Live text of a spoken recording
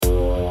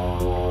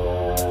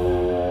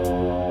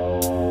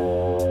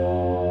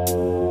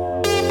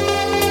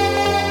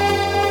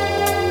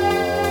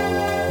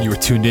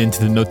tuned in to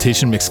the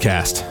Notation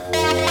Mixcast.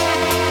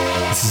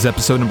 This is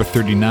episode number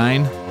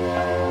 39,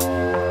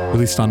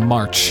 released on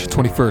March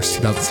 21st,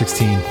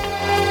 2016.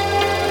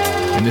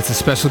 And it's a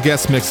special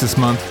guest mix this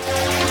month.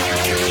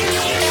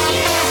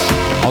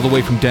 All the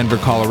way from Denver,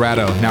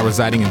 Colorado, now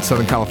residing in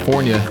Southern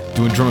California,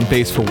 doing drum and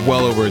bass for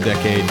well over a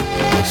decade.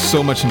 With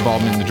so much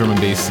involvement in the drum and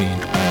bass scene,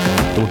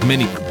 but with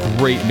many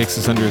great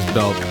mixes under his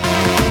belt,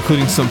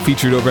 including some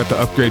featured over at the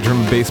Upgrade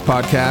Drum and Bass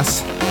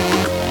podcast.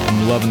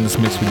 I'm loving this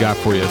mix we got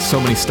for you. So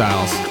many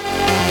styles.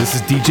 This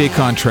is DJ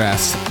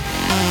Contrast.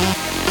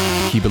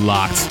 Keep it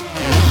locked.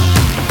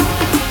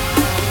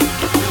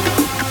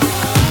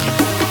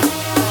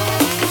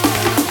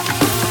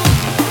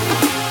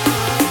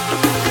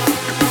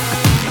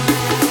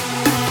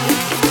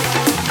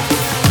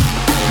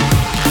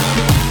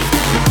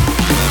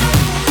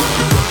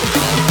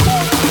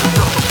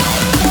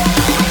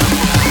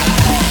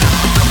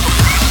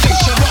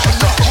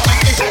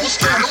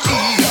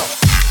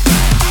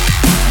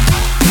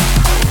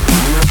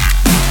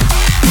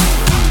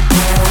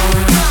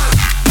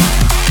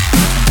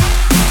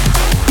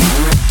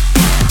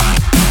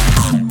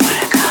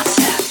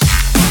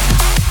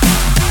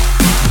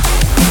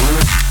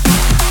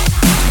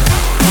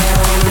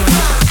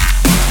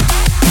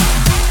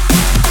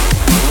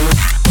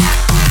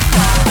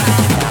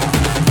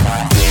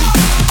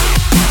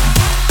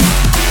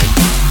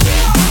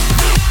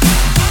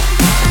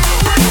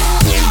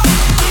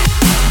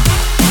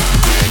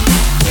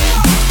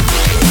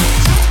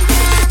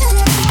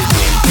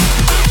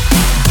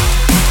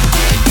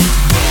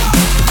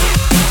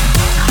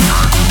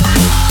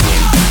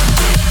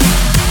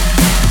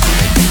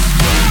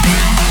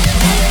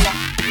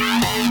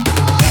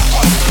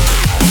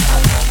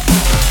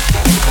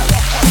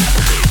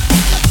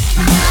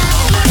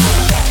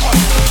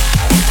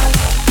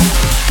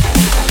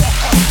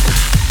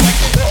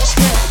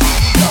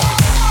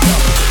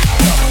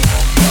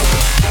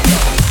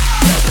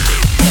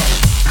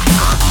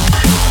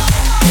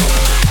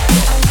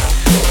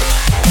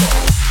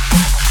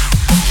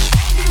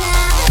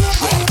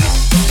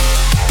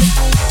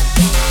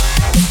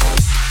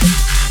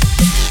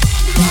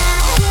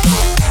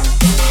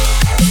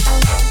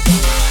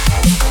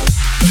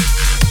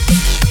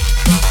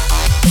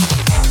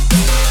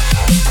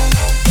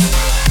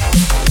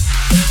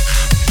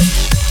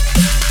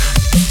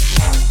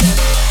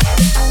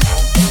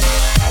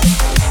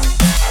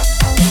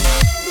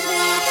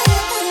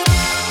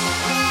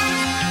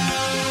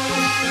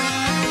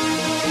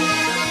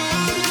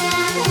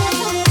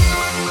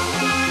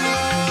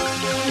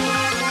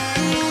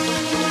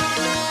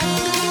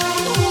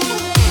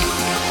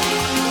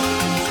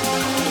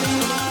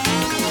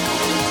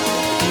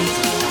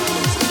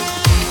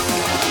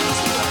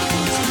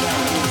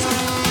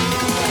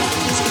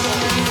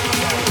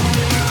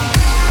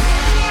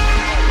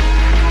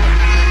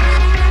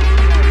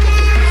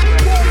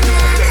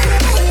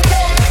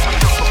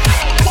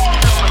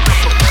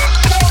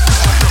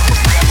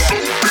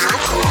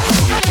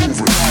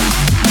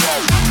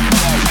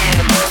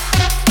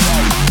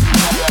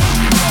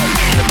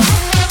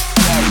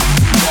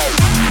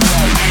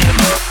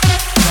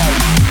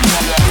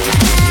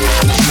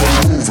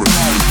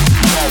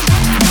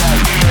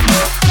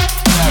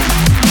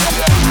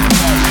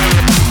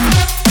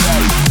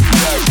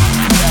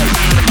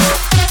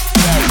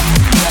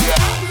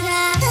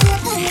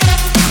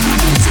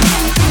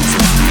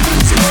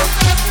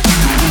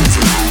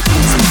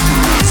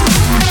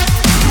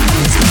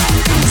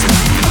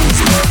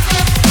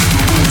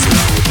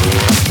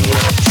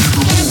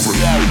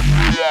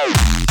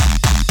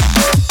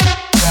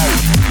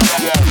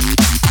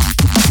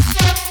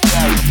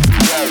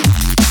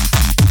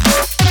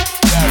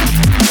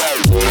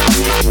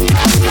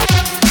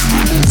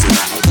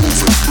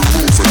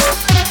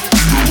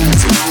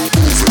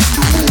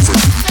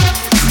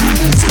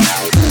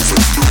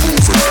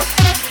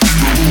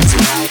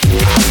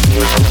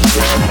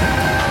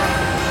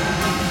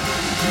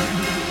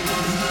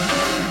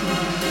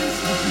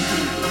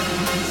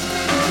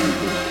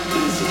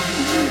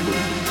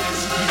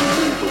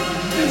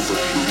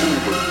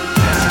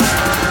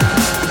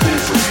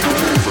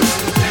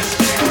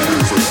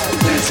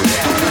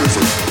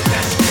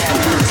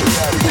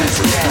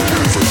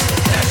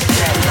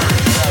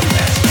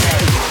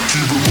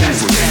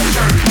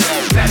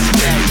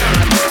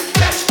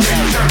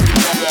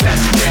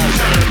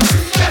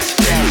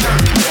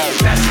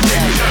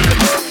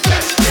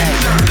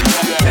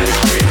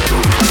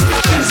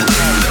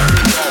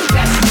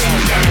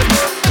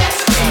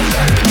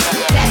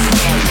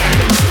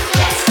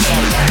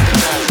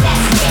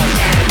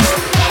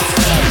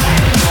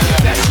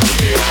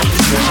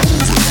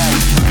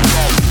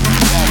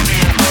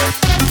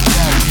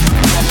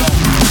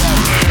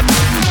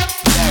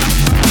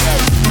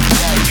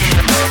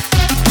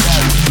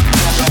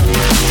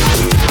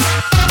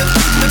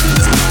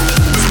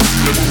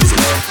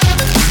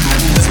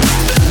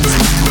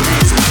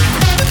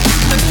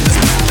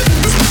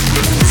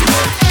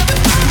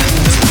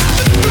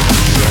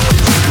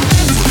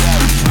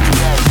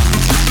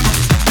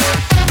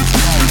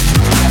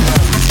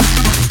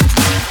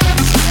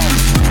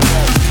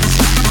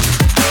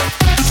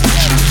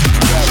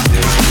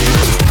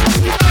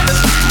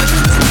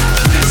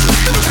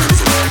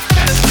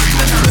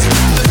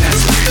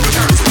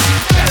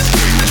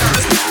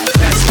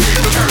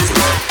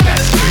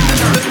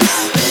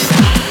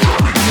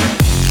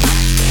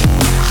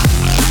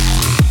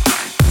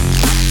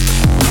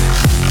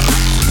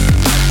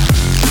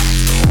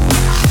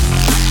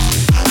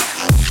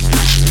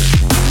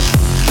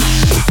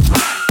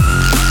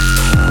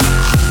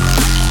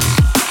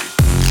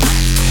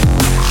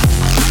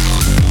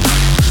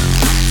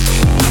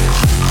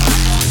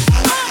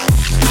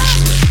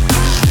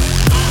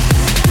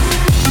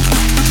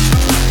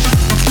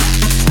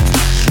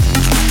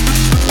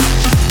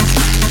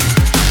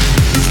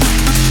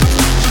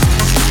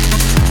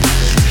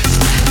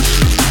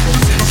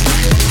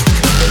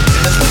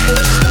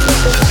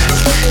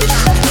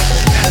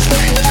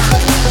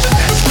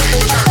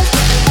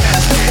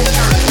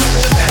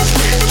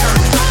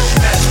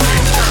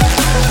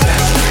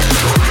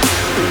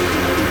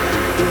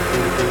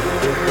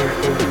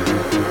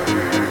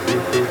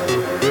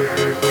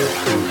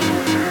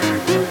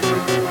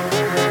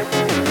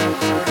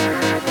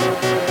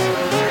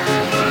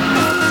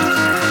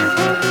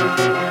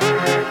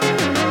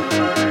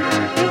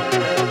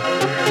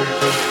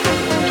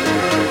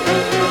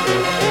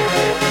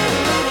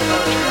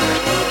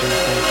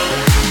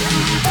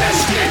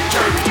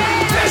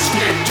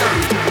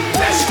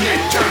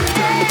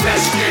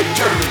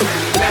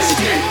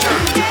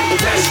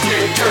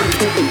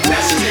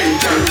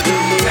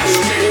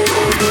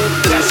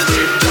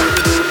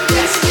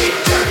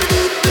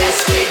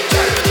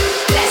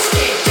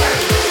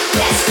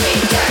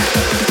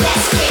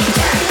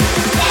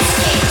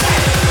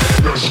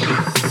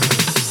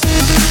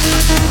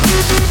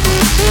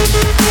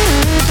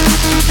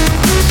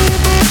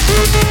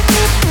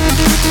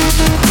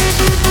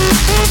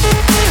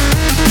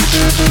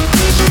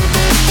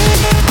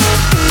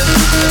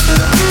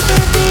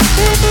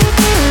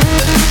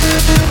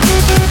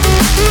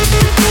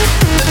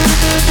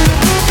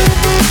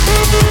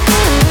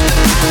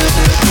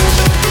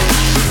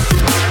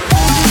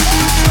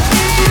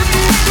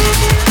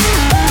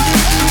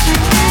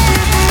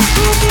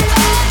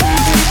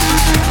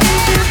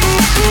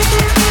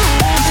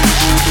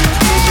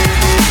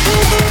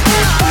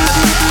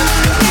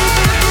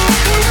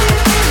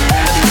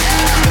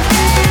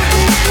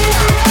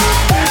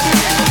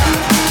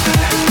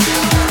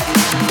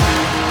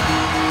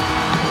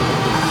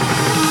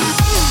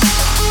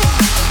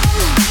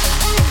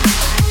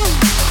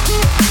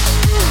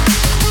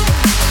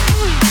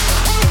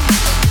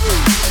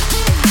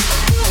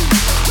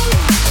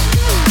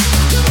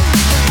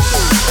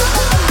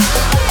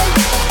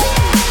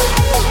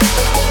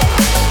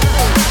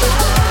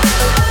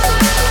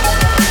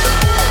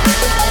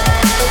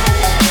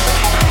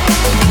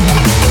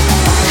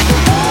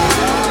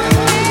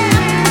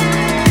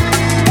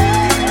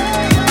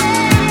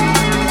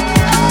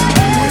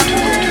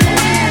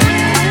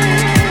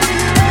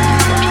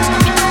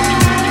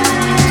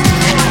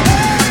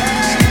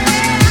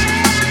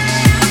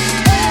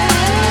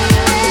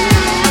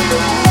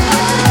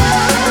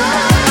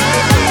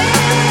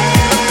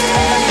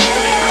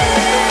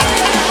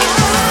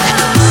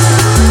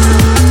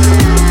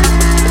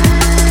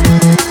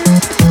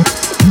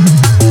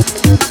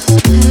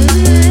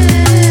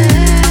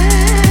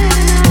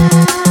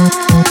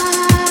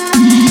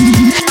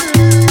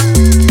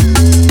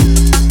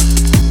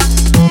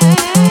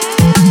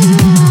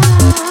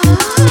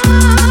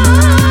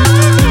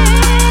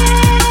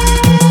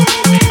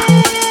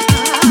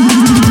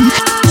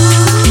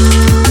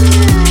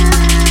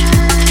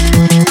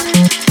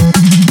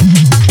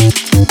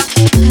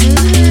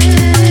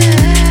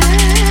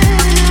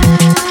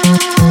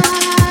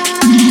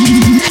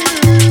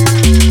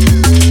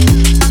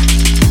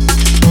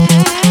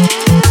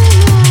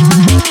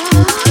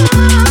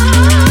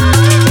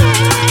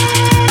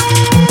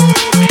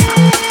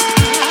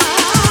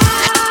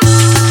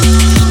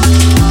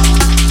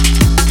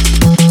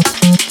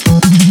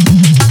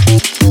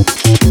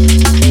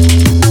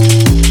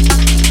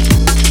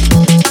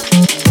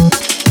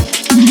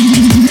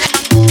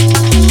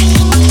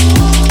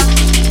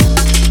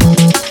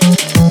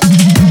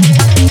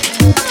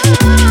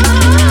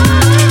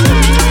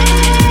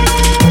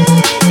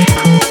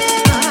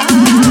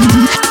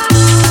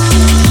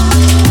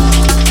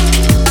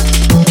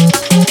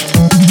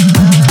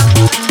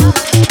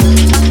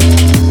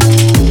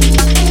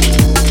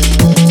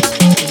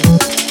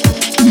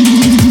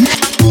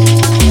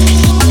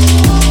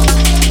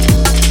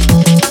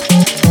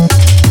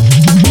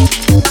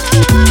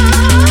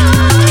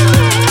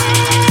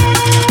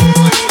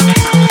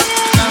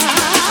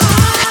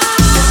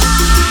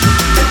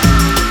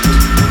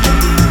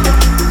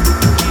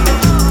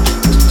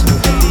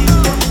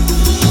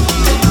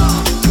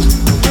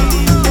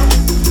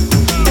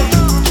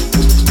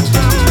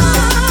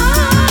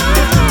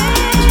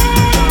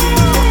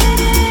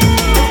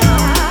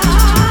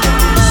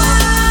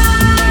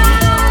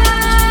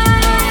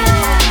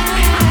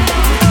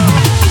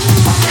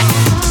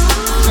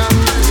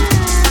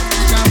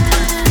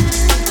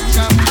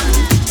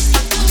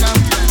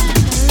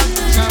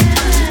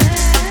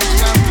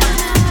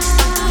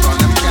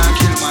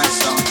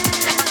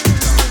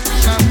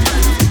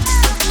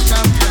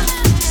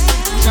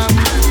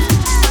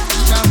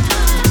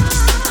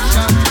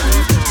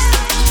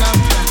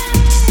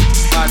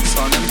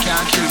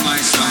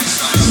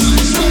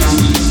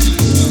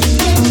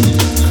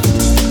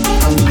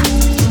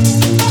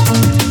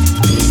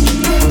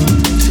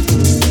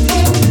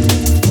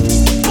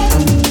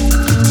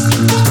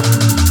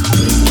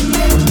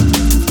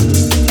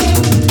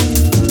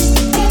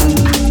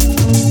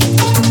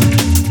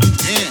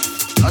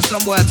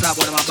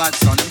 bad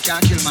son, them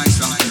can't kill my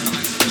son.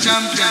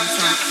 Champion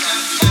son.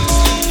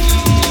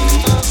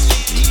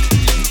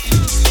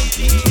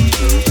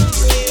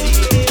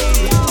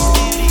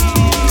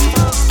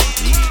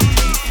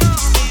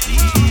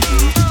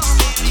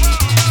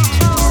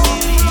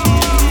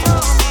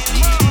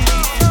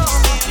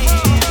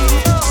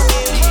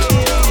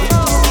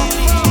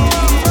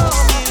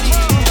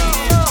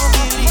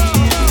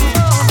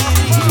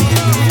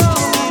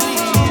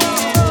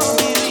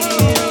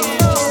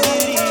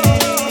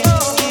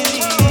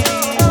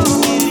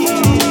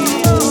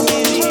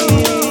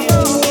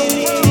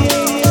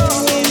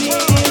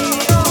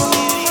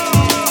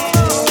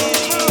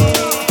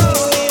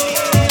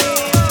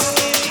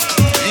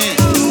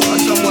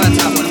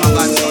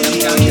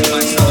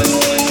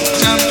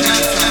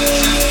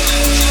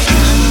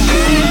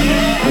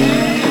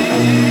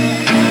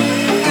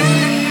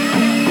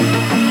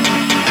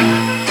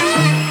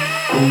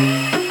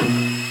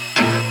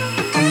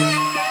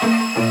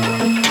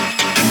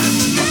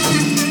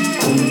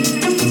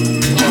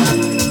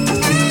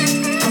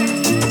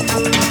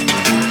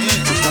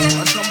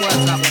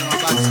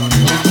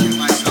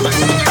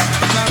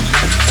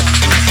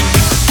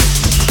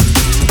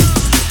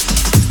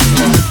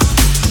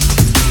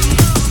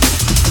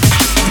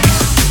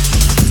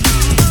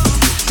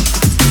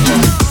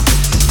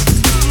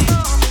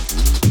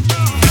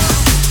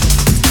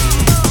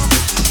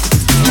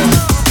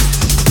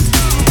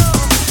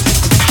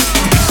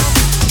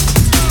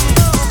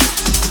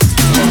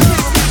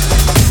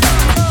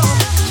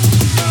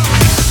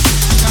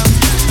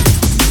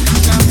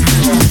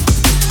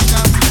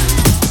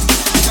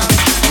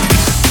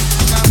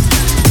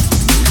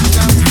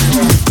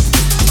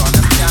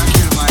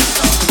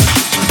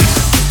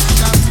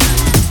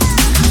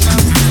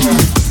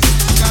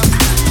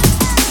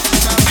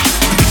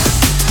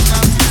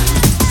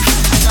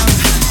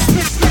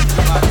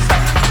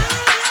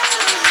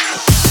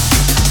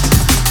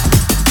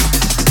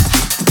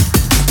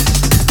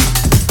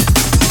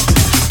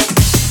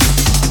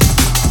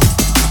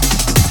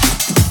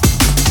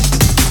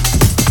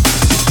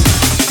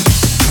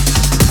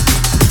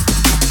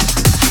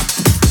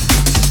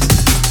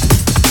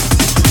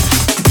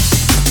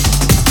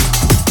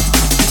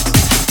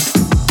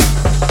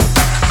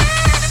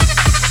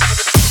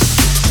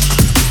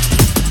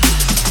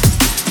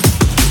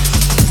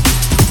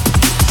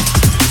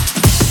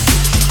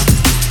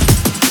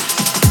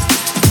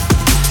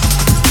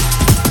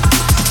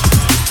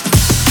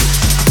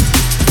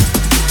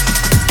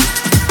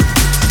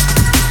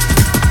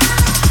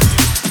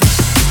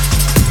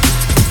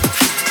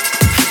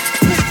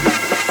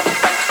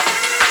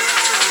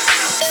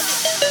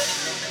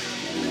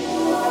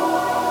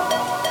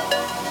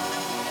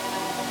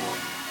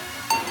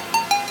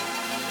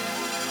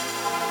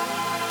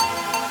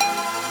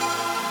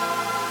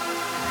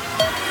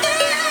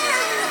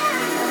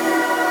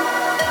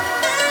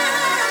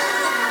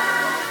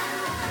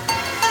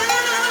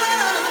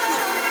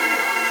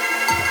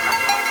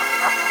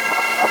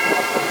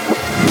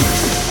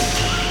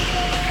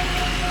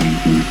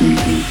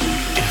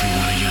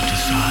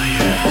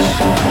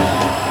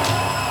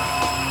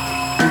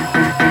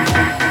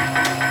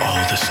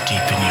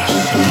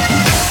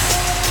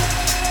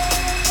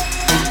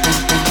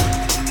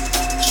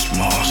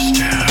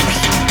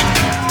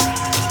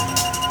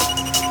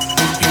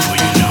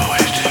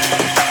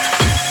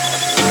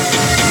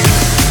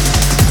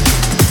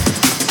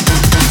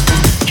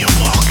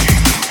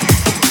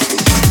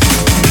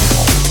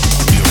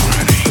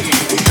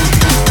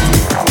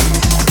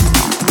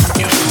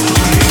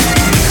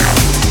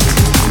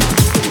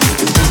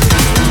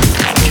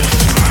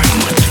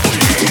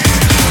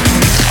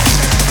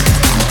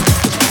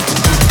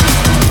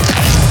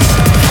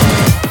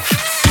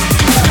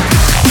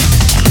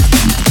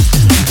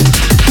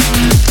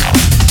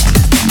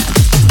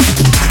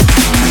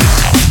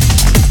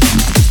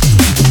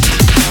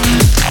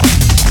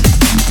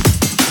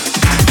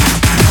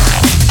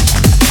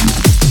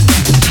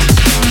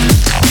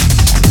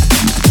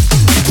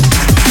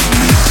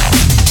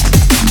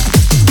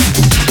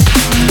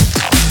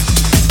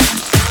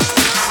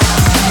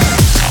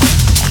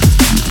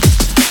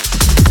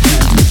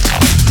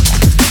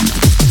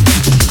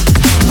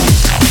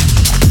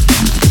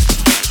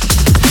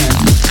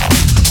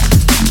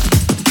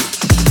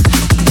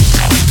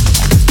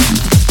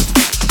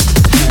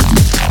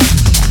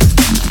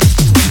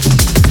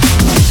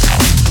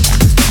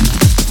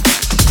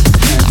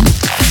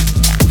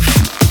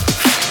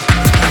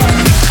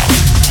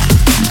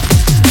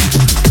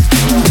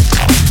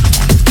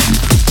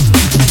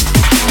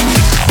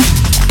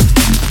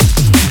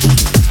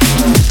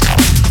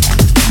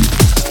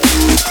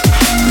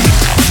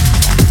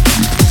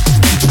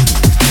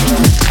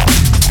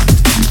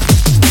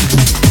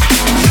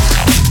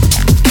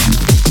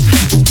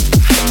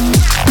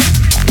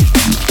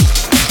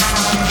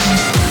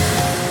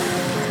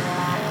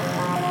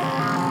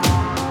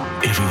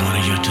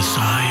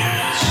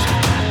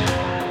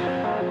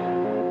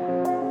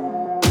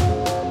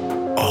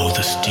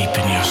 this deep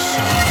in your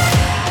soul.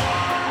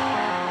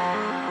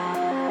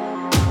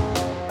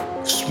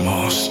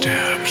 Small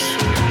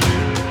steps.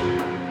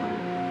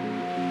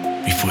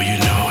 Before you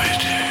know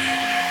it,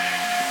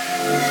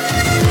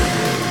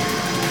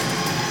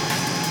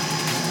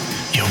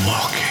 you're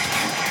walking,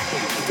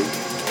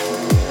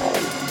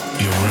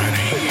 you're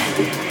running,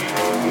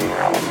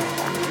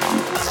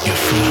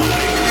 you're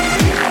flowing,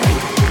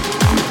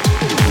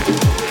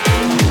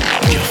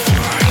 you're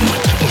flying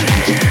with the wind.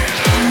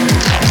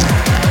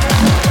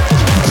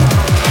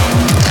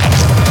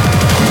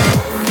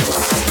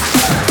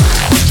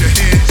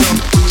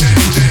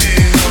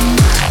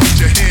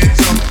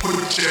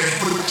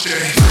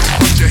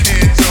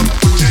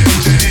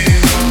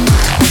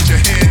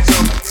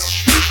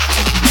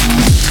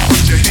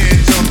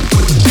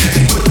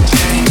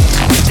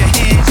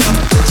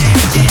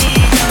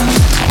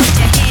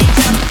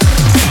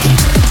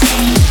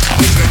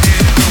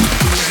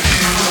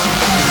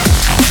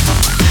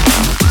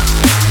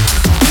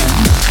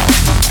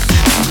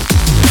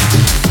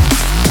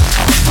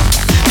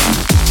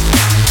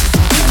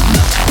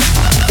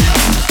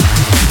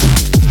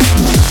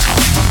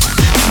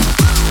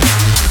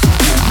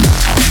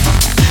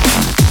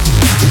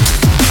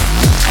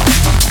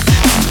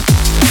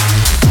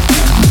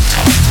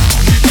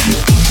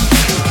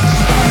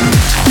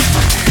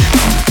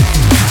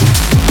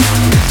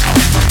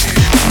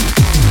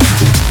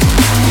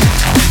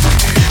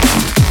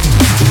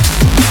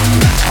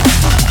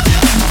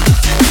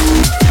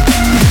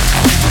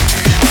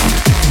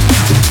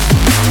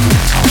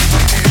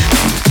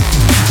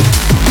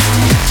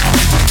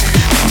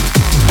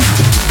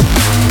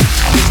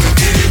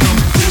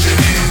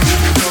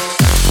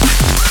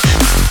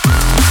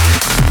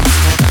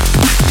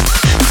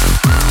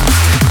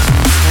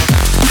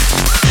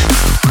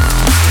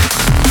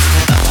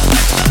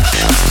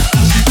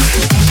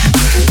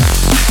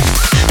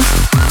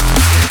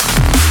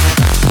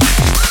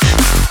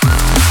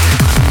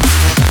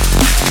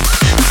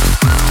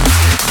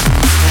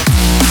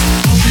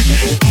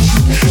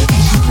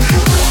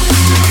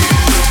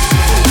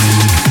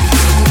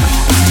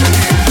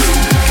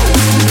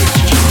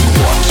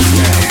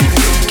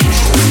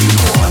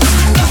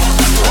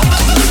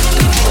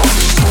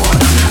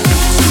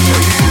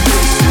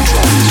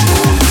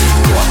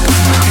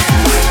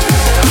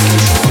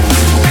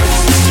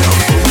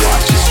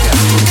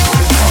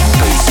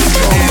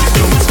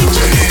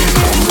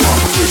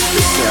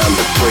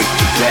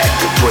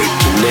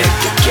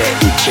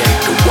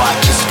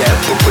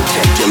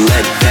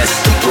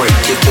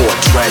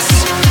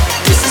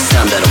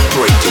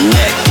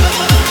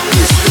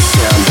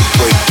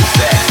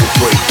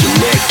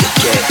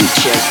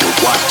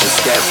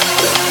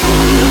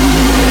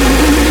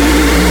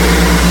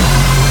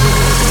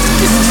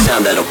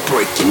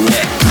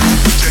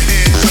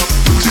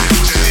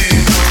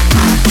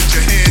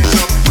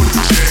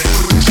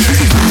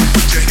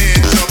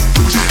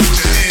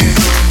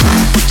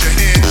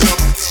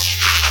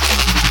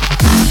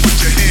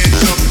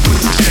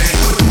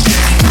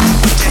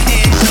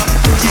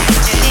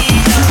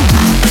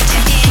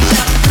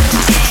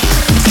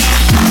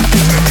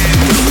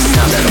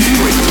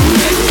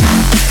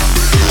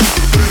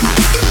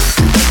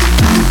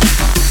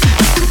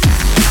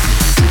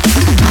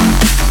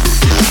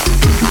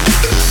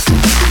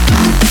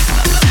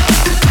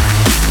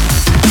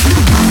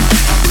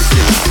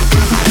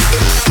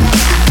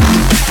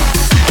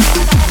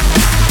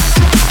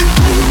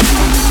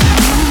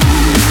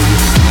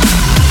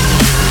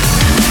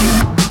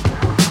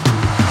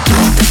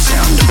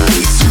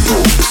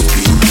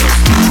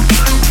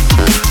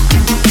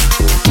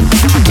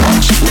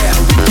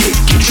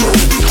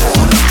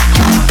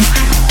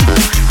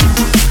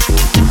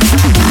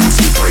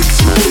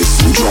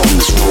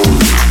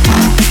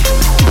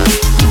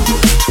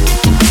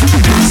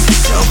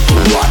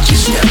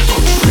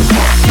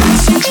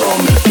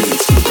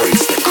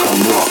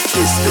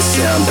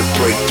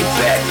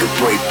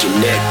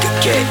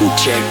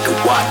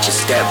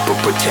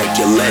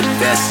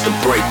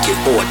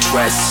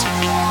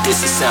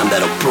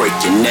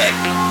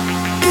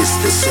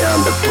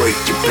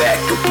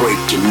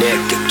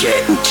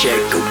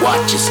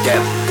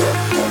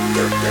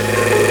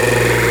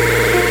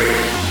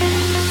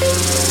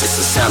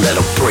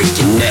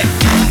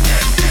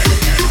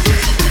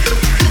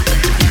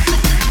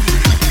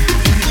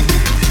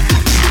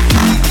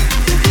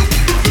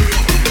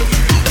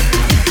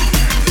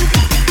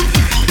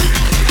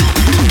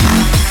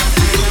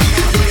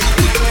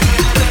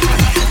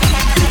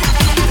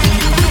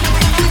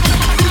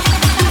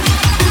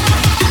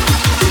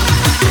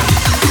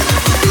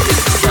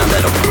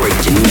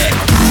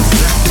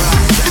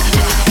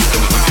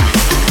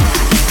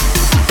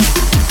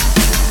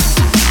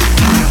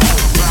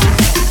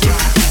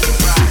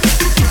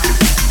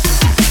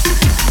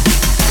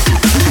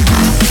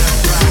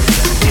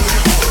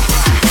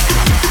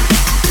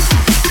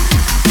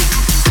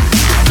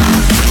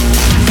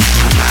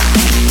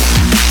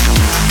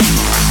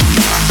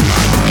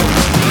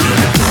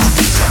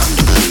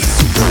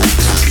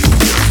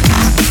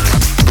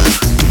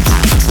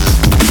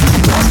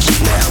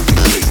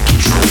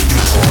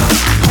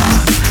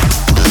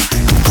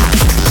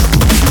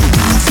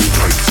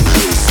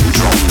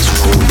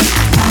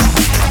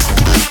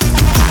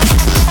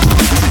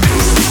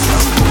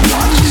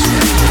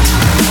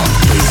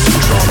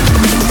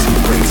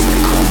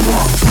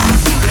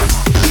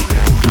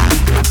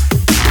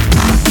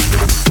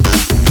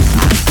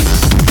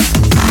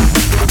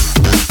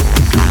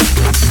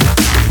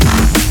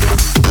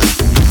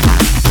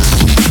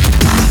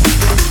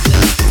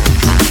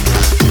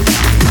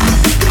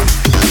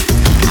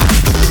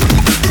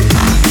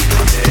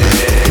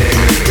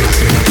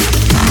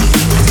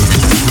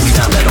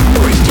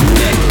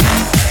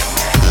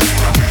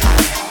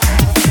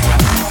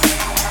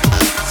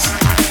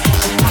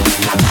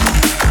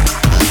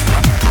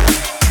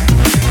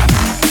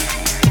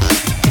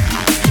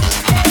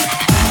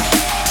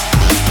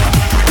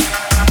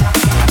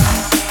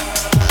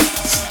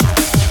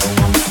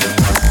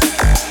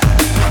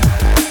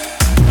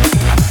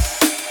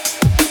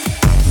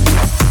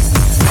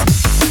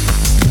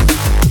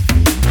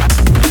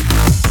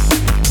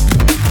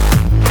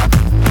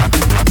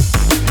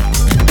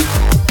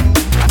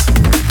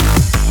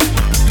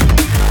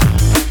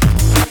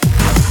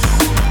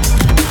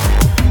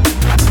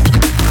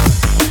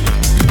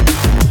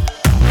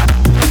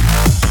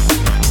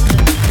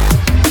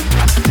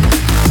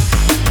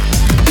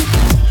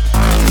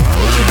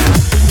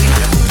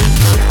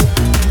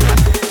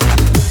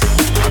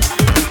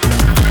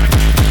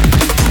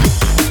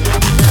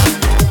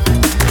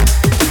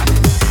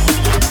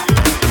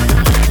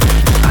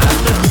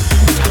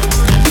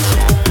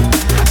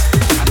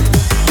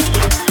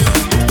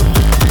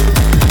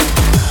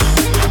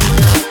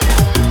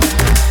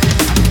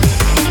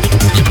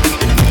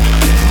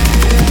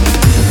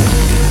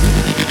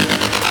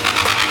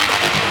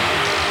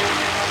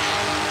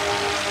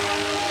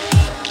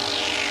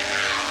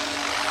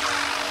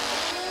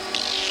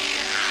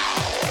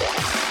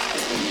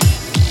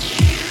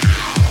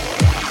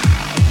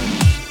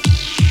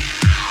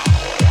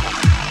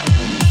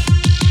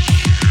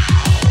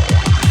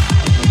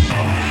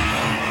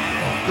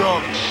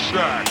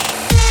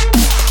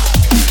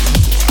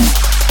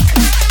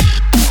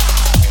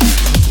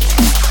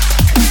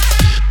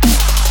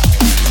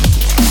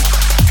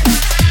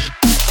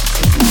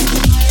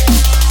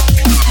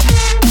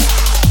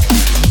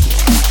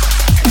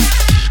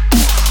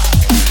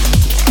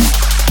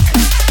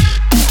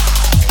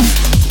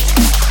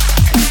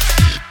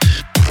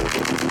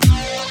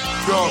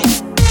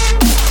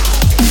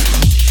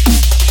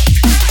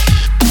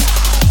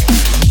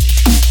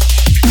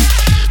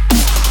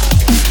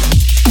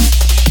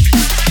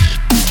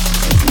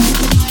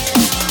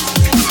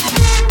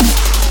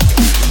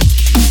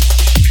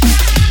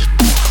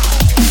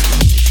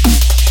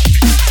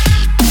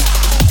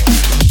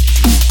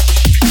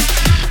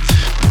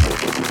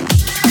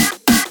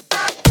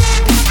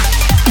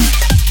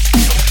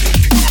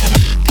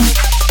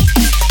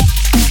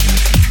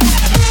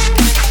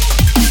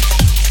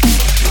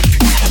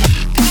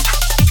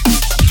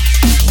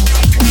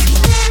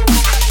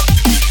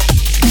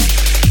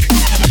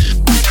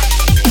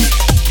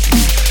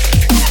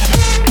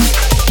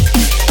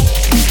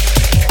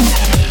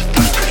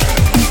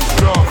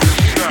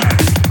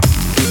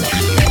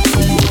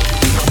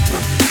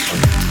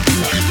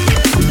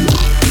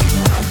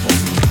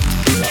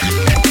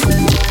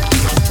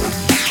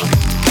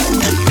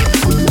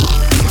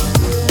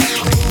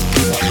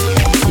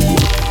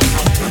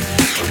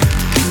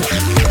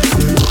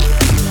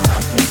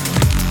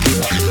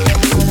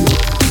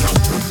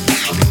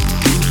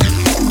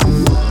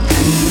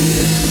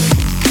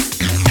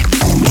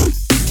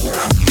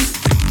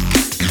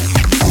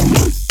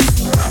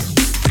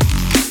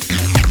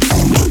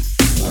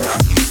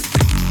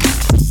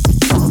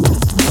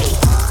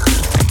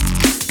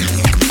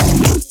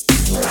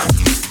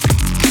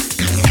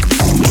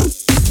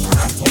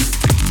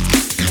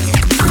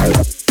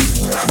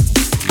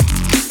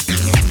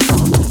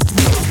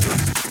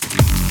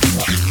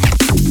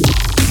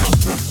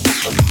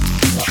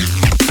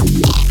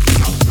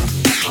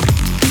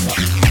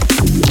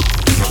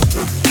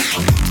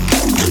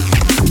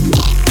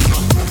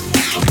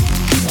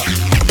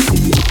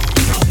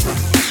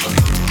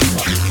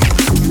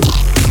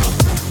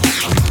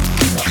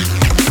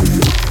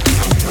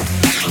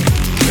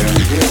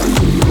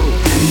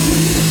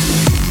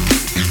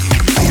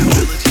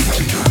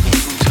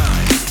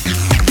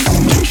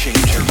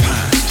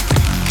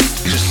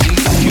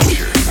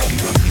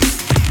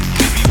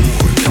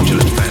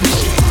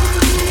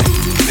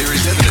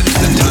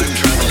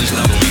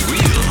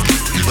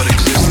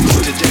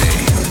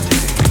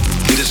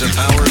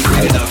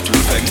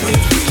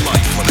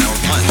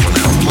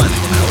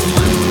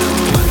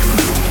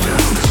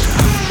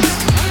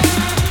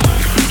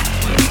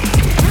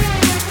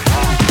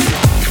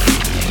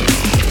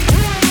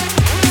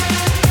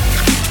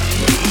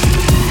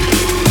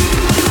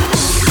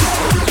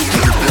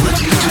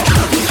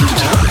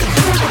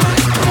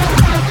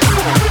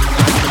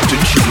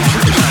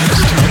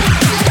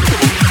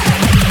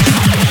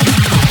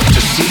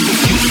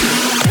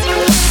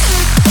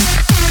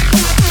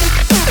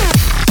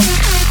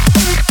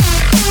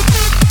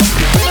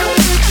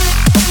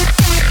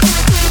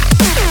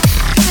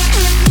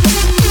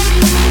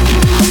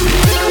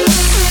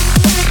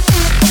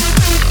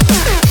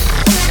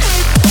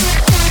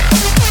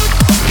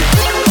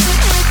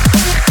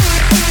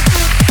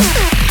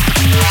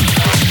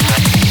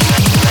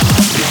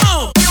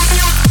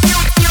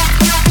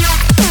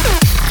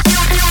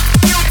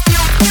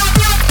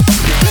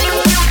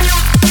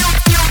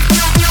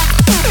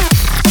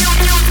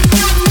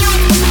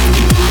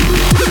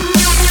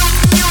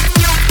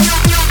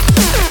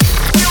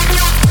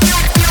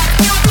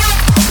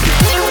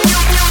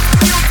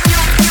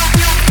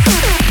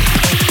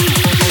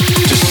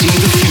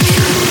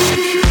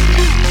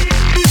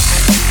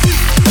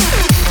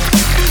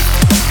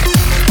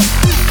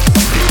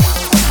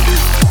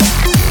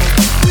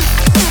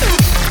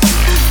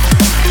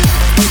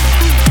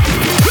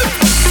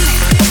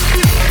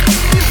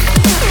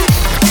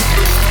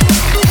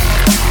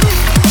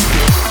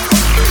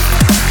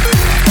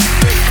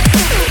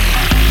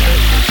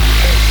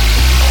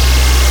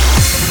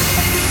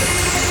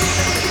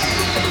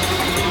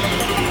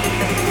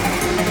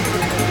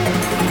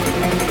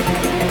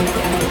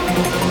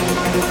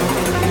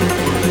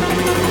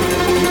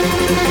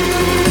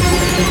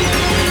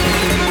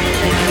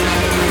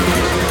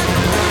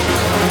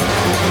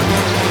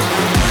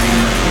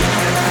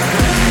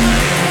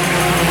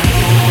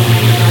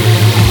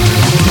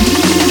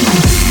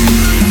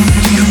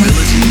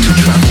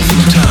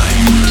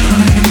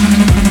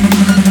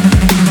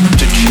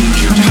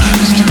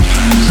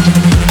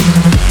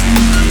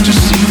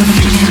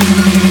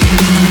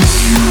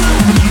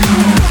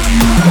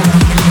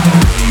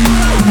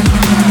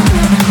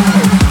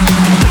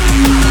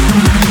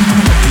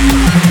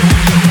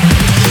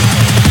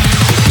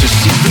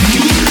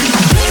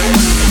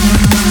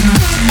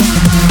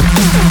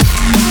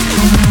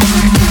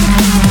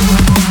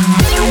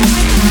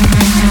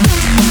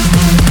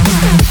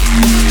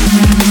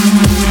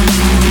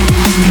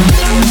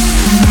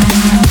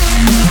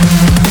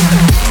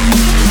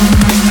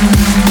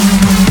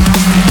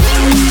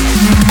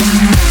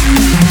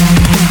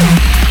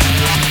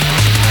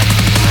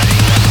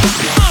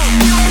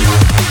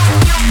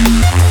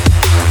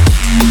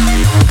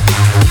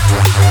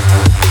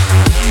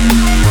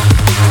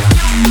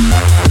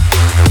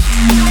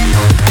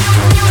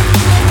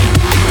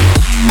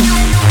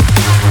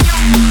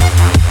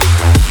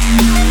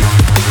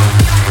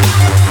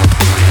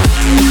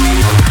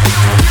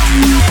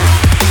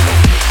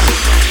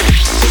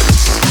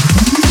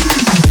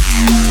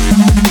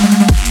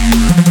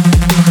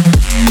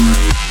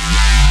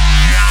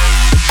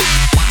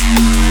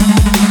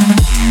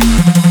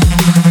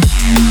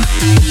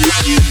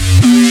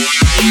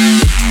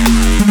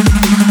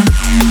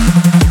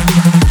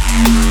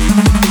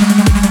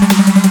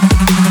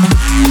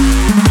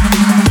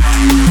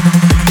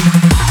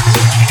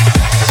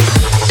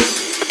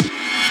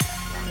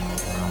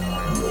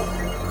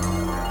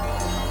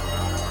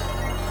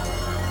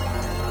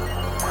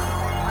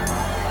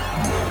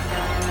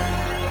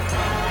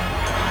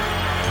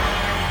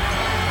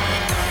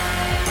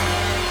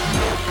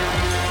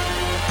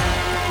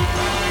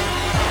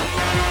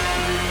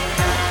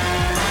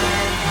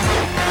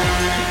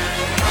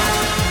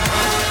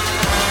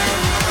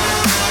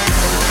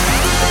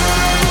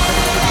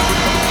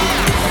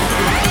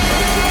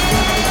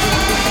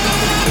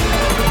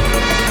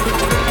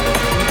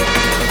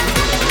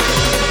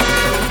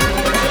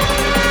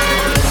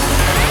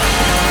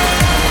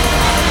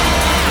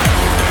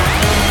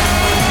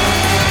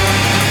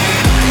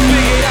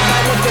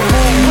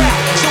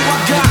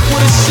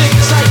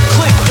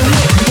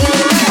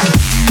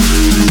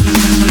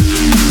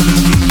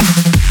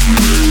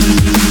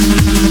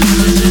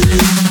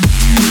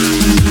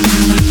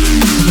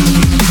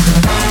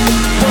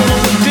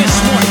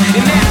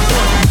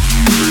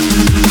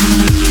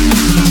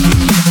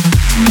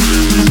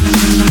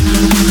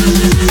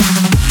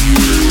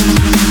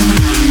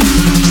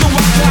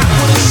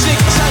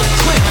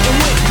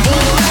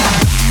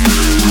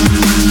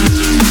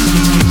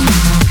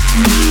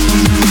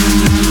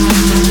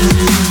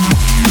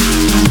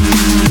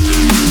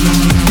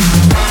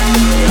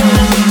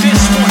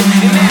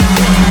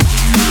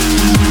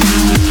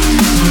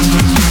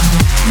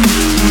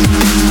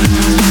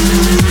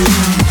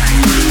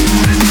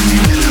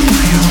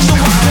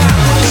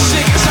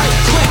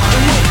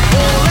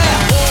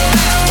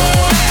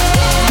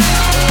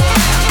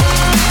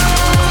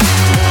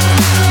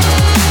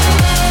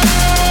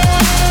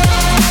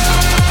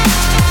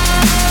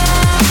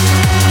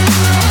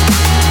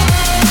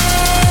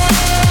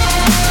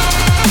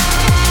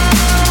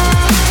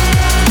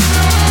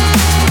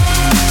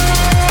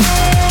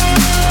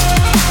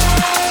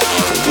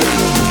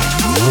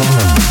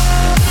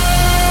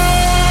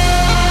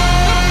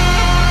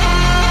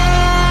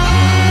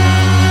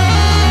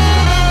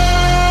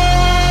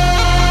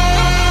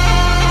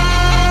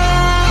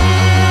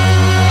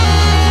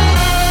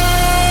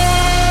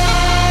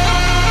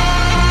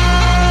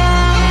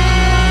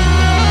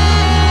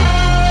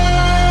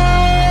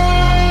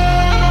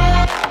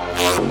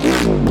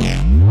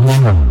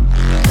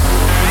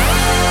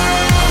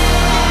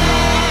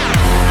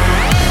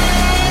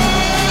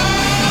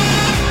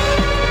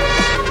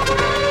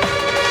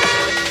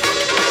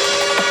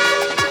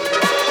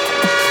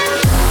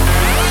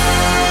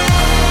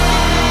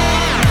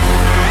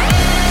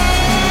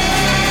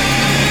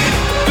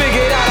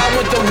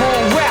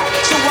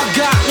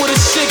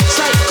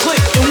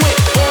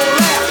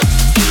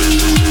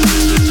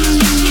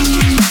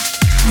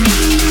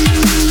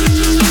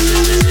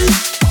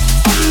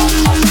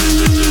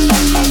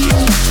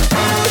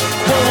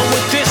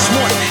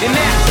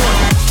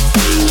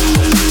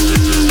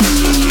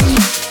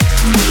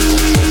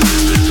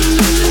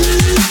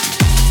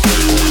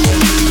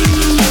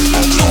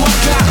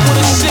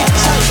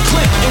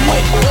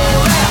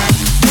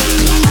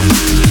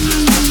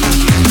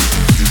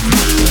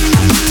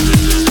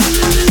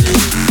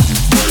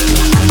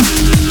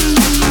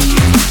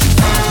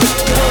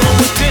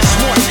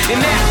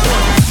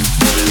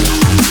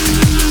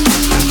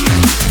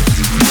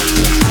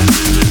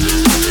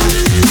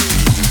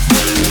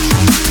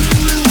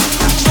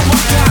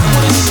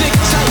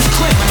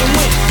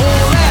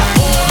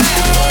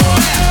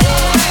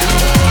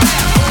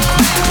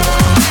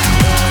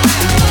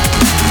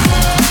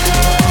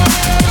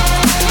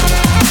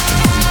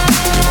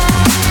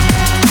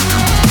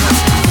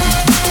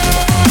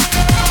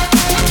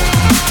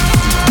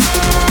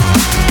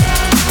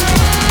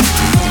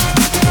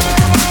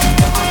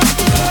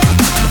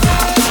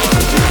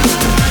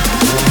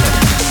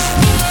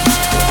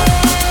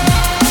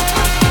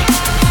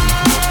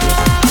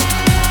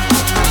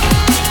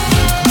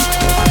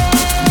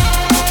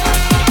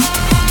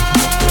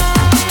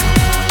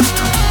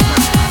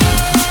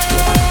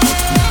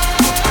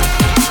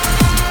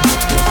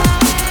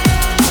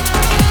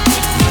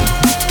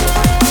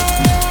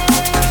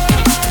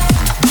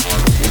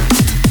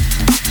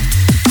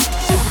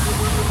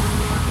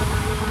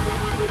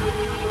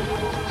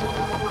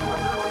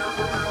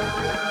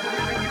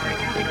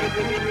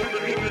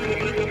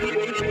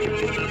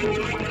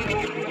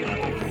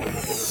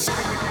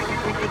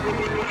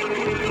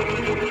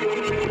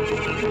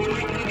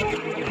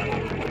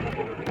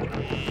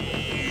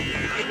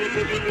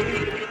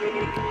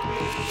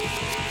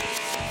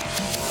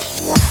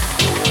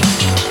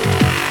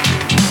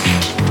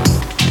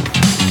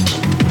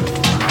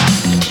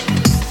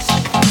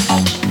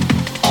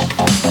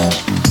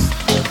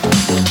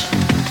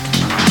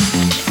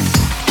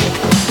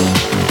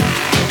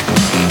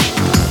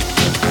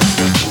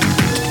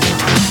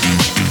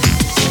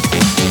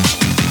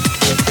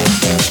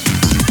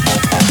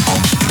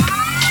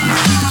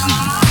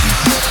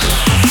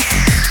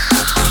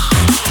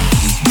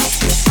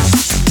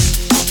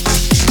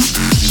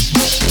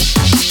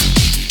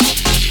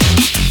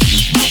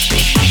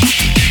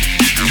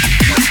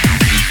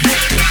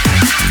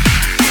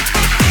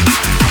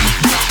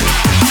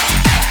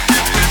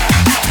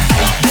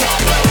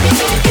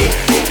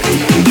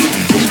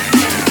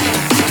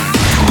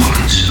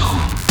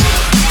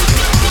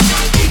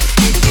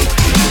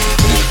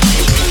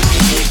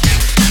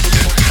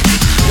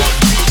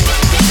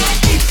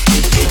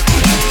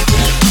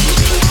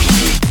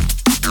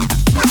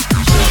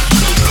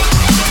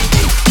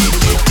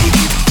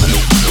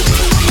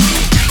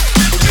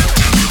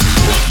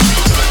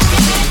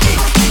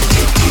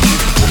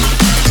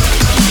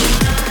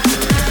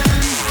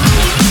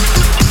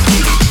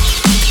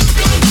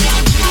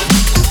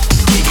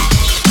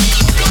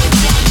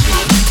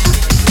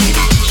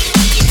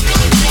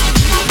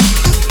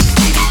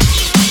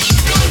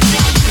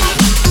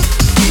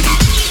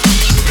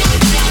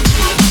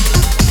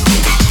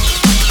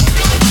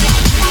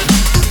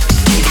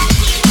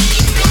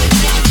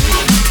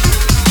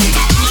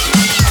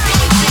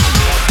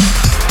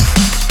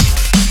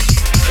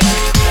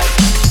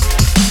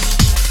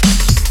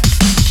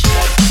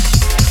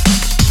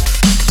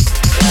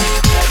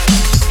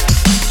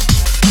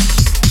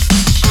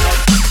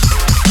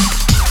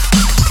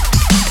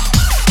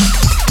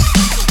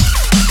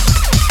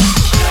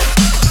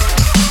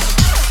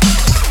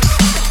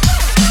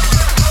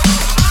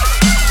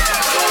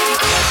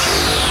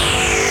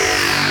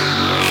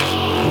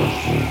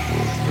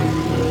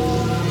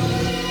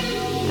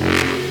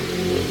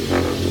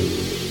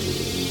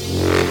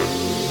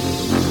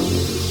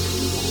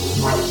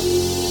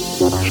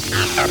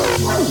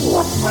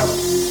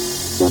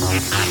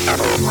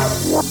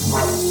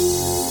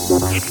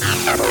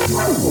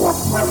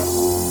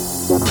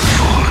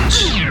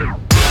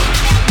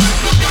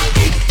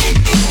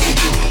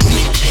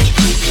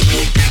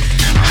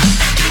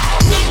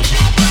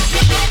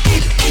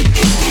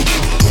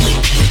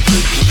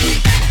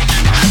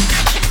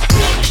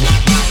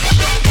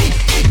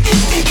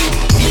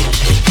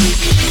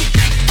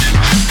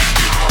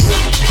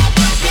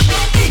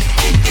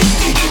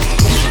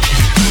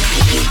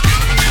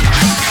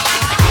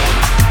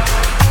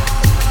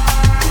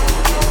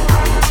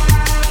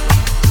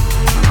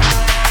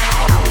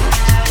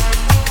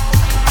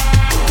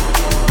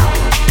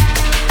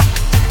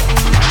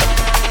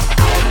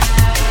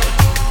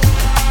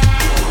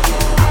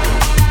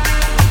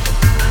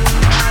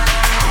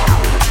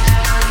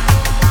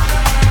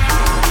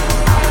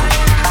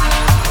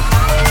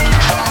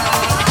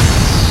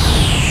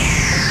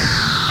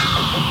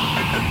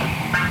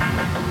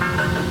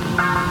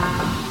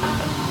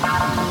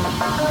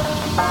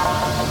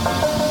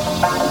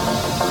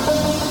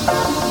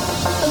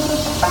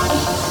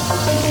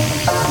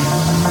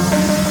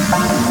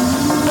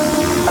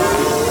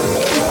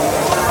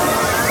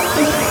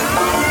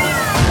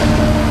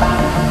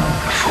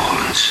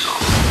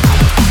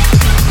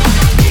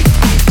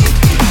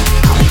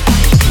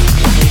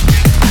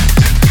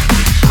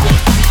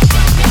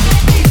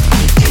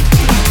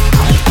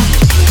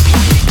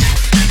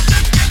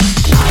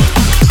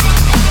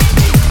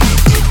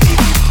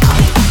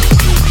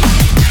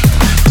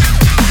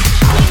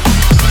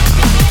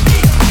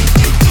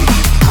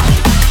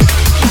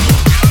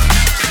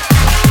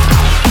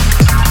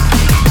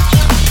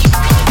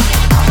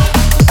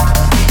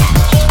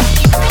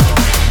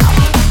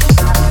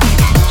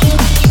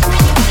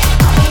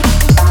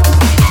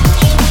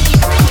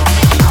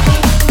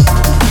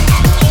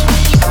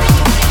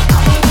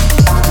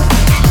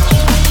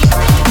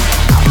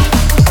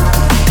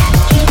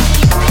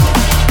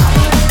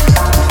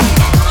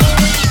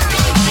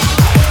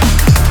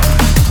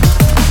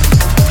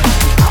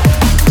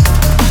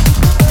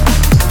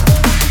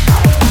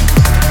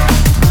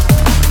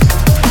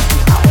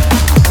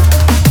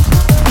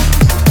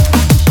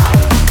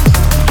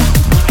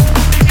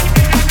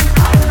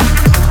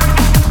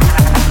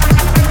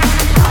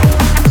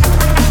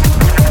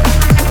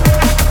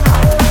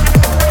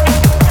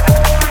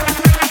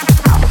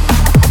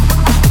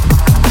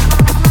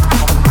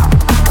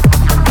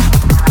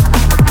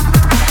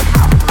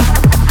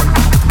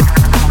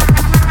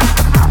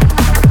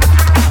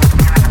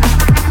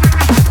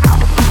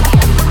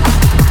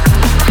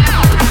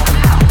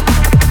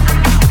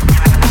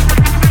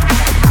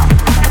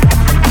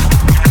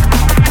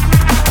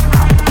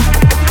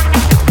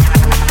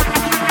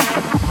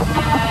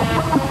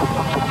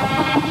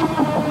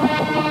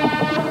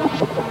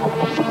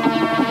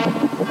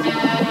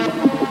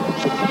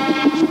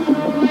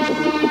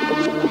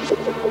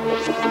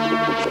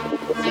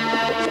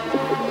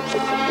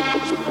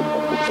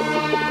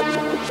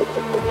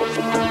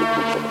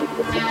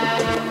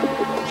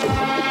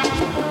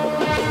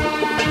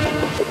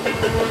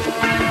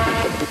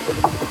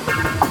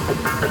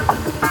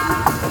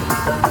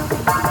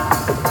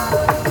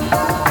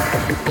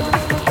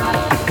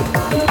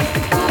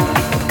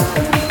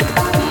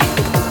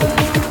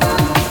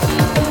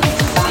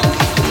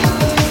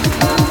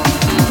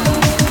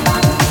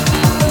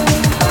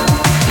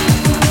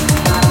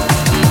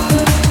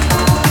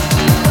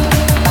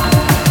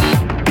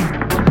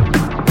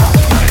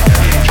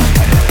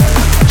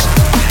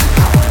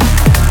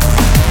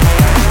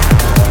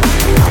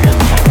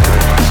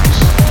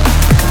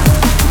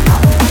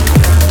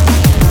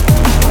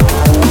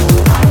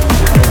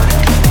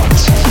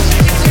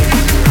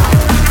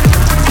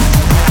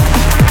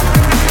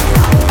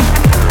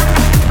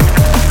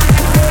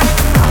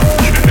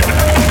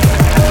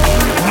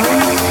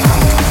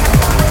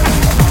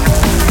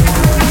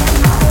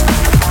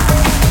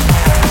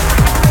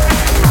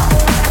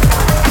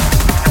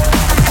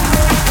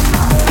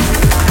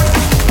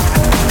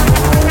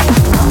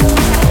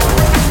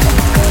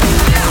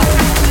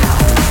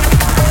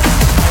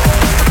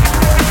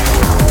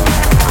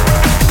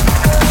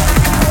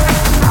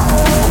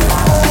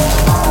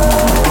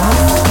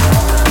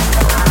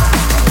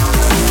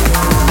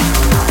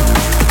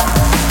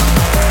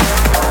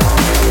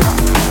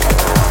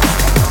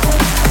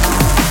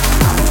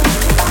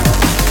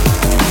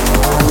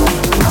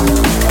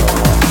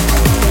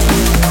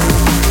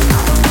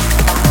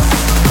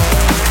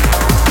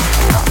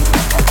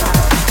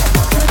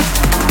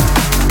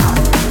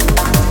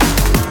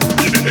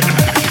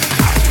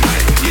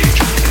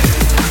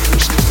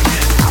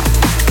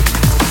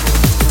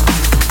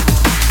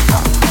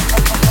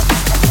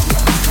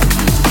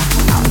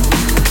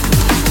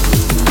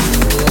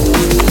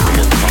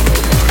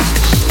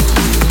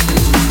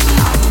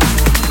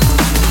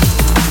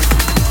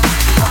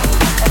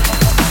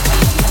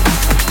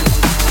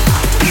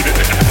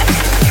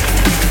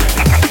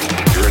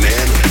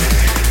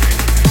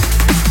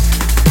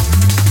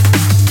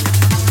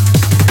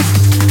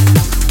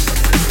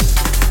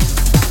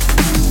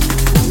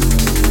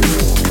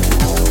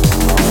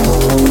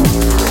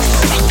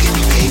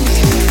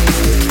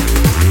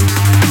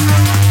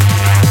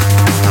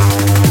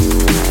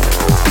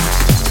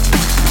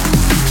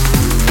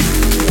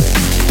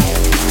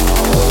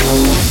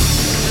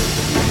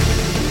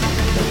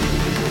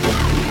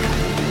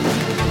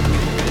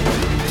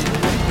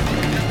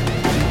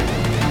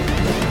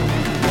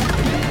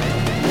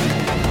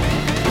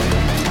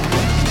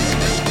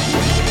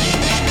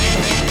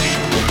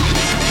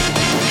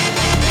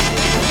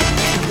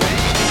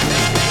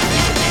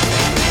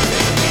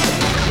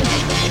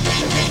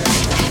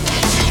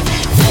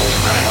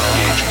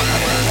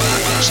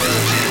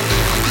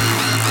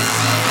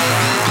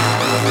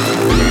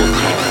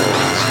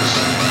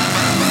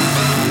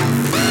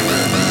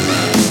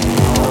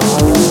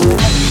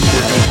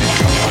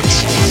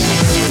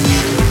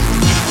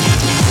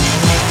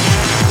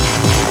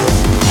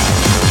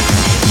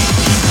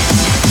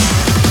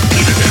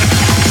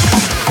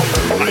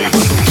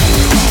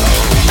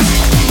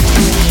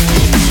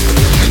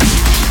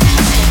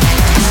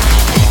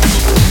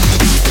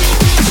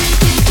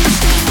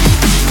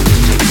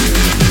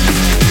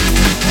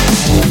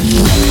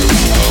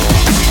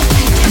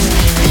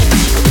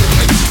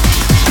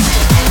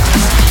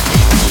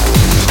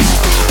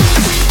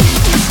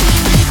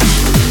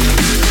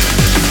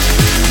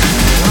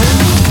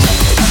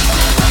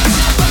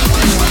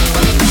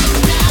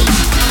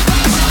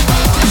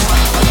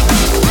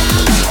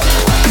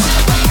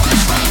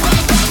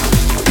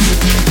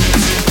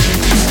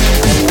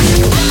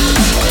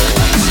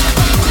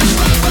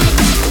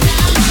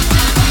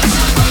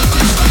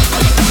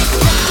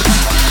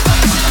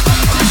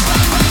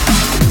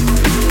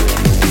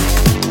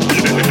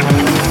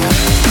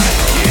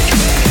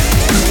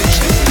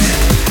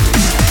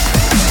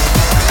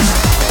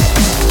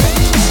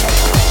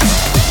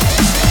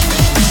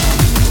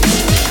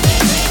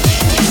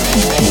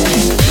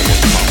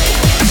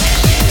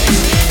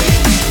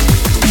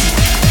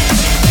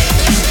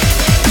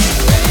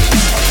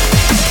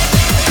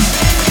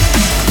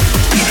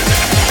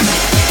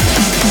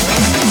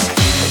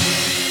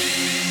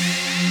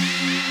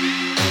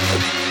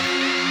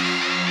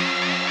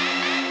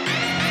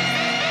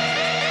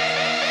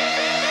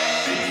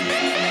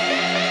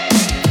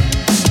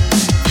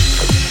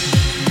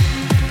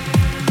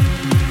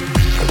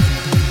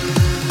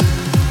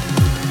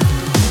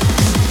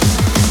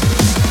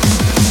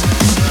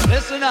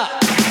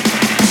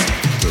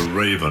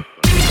 Raven.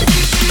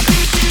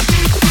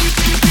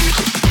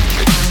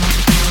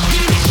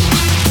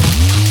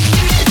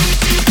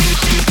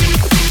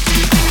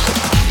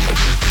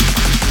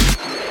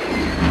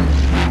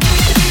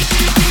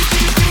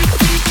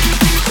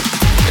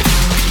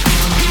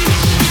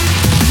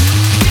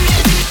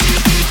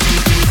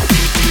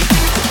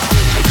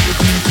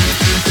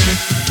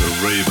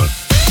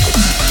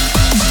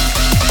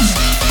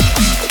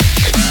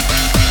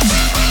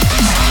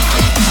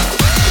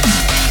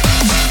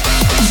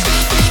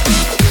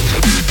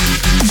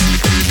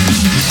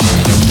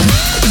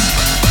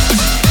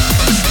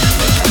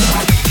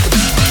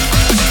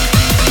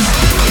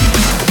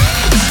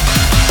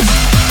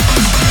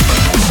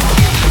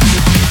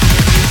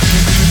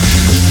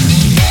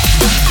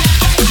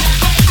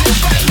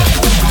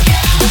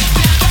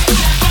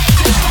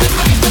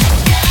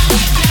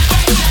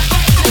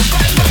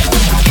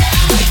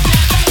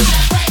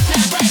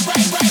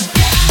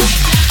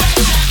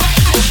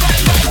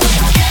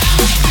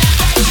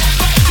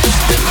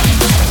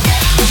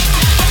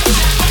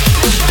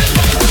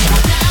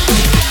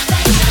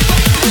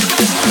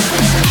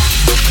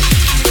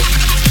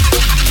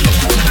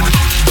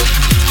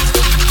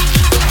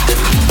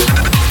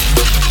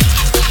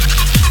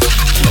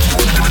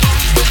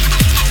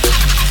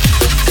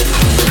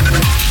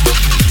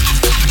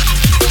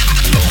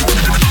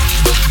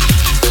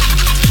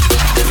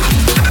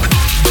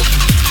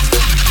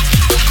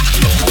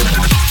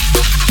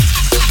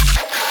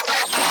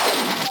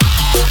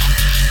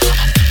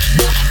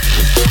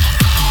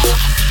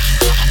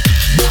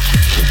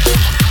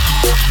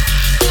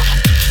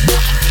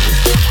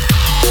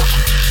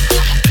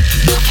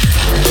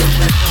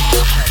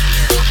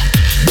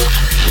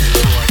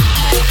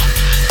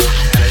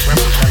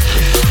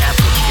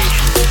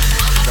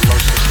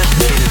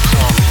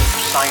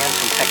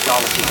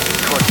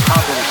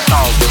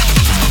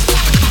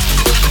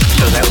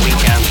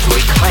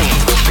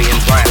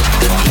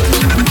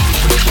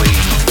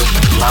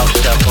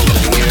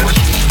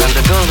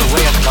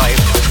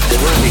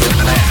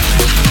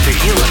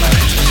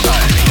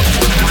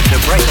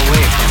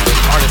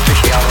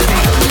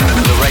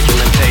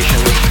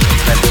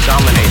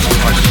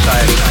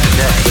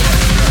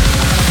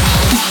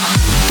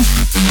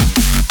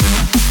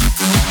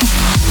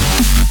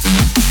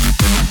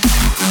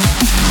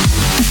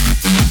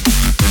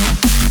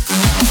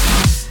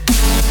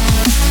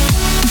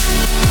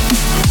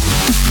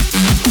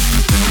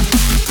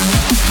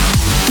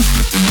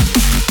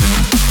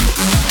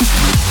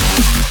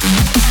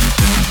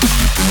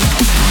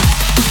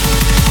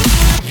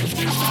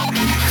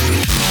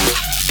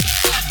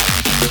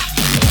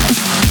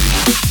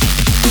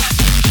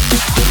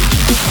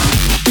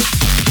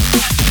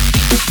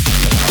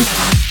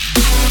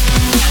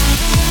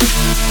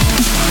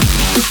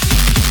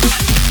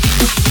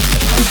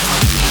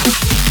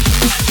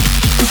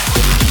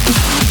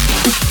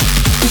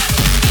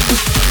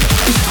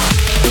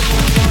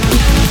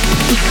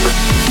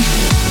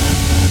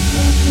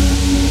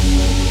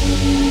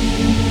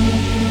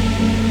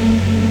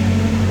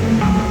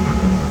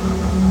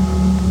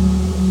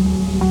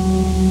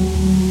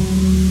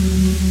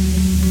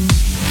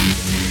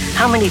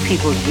 How many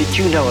people that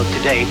you know of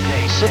today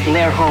sit in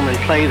their home and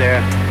play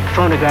their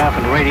phonograph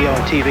and radio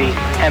and TV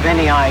have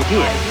any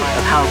idea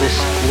of how this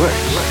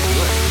works?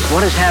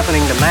 What is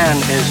happening to man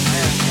is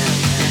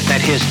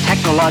that his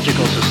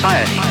technological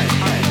society,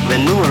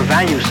 the newer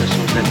value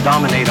systems that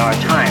dominate our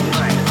times,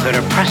 that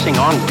are pressing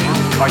onward,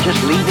 are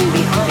just leaving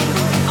behind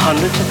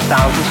hundreds of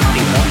thousands of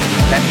people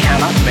that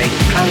cannot make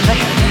the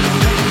transition.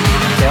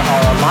 There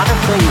are a lot of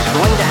things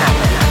going to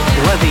happen,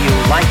 whether you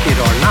like it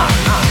or not,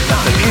 but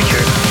the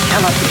future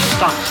cannot be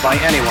stopped by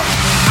anyone.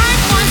 I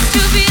want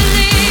to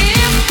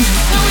believe,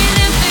 so we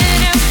live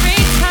it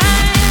every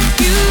time.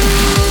 You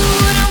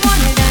don't want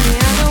it any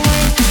other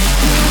way.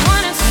 You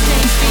wanna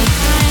stay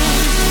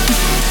behind.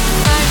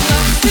 I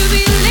want to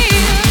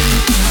believe,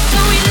 so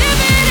we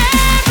live it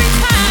every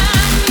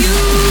time. You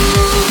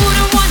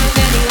don't want it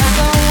any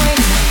other way.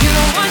 You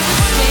don't want to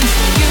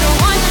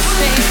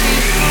stay behind.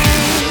 To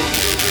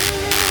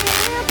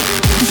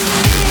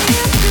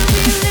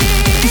believe.